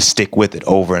have to just stick with it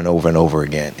over and over and over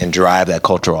again and drive that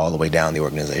culture all the way down the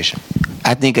organization.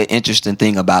 I think an interesting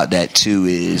thing about that too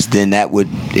is then that would,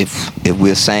 if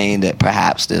we're saying that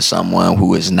perhaps there's someone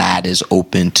who is not as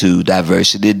open to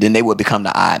diversity, then they would become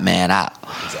the odd man out.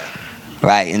 Exactly.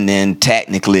 Right, and then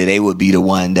technically they would be the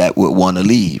one that would want to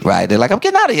leave, right? They're like, I'm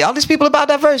getting out of here. All these people about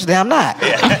diversity, I'm not.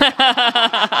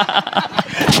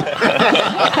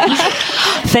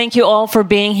 Thank you all for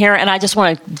being here, and I just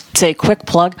want to say a quick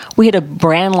plug. We had a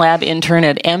Brand Lab intern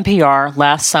at NPR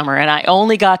last summer, and I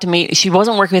only got to meet, she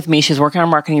wasn't working with me, she was working in our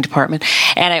marketing department,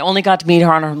 and I only got to meet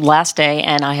her on her last day,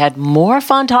 and I had more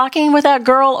fun talking with that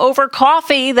girl over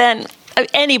coffee than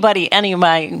I'm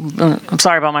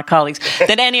sorry about my colleagues,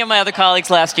 than any of my other colleagues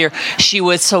last year. She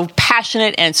was so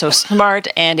passionate and so smart,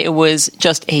 and it was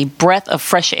just a breath of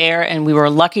fresh air, and we were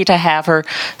lucky to have her.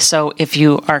 So if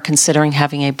you are considering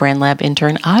having a Brand Lab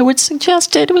intern, I would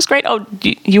suggest it. It was great. Oh,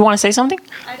 do you want to say something?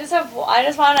 I just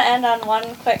want to end on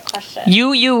one quick question.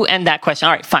 You end that question.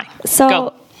 All right, fine. So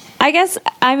go. I guess,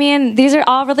 these are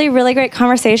all really, really great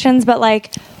conversations, but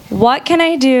what can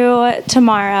I do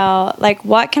tomorrow?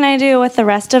 What can I do with the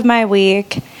rest of my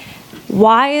week?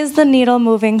 Why is the needle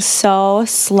moving so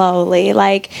slowly?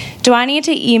 Do I need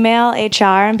to email HR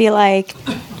and be like,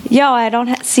 yo, I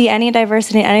don't see any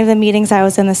diversity in any of the meetings I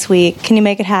was in this week. Can you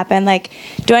make it happen?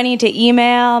 Do I need to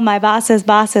email my boss's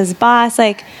boss's boss?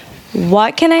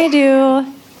 What can I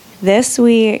do this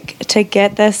week to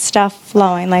get this stuff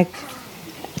flowing?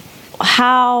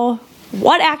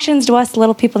 What actions do us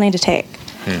little people need to take?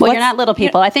 Well, you're not little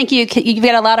people. I think you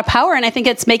get a lot of power, and I think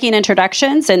it's making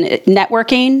introductions and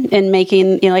networking and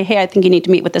making, like, hey, I think you need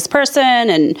to meet with this person.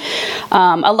 And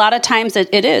a lot of times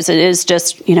it is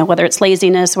just, whether it's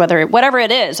laziness, whatever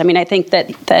it is. I mean, I think that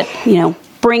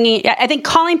I think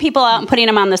calling people out and putting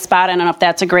them on the spot, I don't know if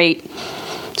that's a great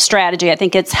strategy. I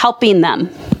think it's helping them.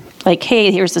 Like,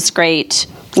 hey, here's this great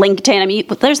LinkedIn. I mean,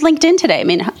 there's LinkedIn today. I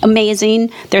mean, amazing.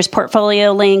 There's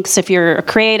portfolio links if you're a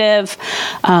creative.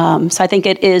 So I think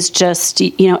it is just,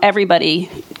 everybody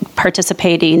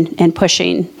participating and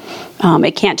pushing.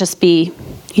 It can't just be,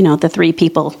 the 3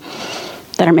 people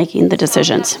that are making the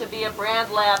decisions. Sign up to be a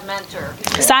Brand Lab mentor.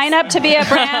 Sign up to be a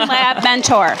Brand Lab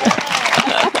mentor.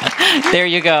 There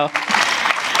you go.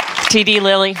 TD,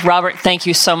 Lily, Robert, thank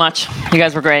you so much. You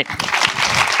guys were great.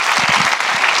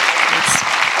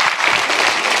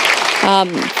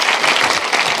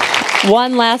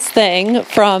 One last thing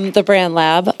from the Brand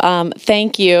Lab.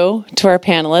 Thank you to our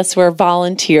panelists who are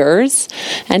volunteers,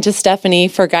 and to Stephanie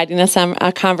for guiding us on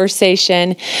a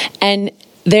conversation. And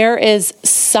there is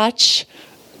such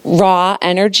raw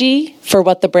energy for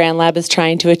what the Brand Lab is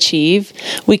trying to achieve.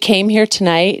 We came here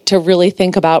tonight to really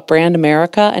think about Brand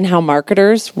America and how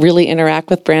marketers really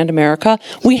interact with Brand America.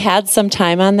 We had some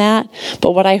time on that,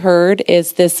 but what I heard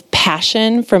is this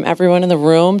passion from everyone in the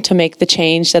room to make the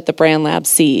change that the Brand Lab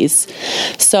sees.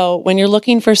 So when you're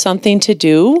looking for something to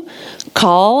do,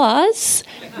 call us.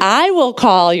 I will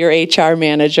call your HR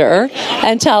manager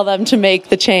and tell them to make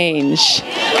the change.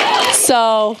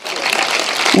 So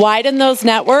widen those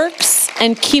networks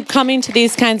and keep coming to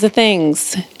these kinds of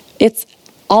things. It's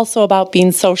also about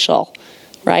being social,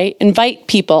 right? Invite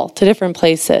people to different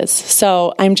places.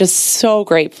 So I'm just so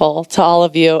grateful to all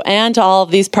of you and to all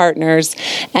of these partners.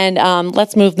 And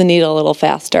let's move the needle a little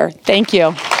faster. Thank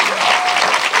you.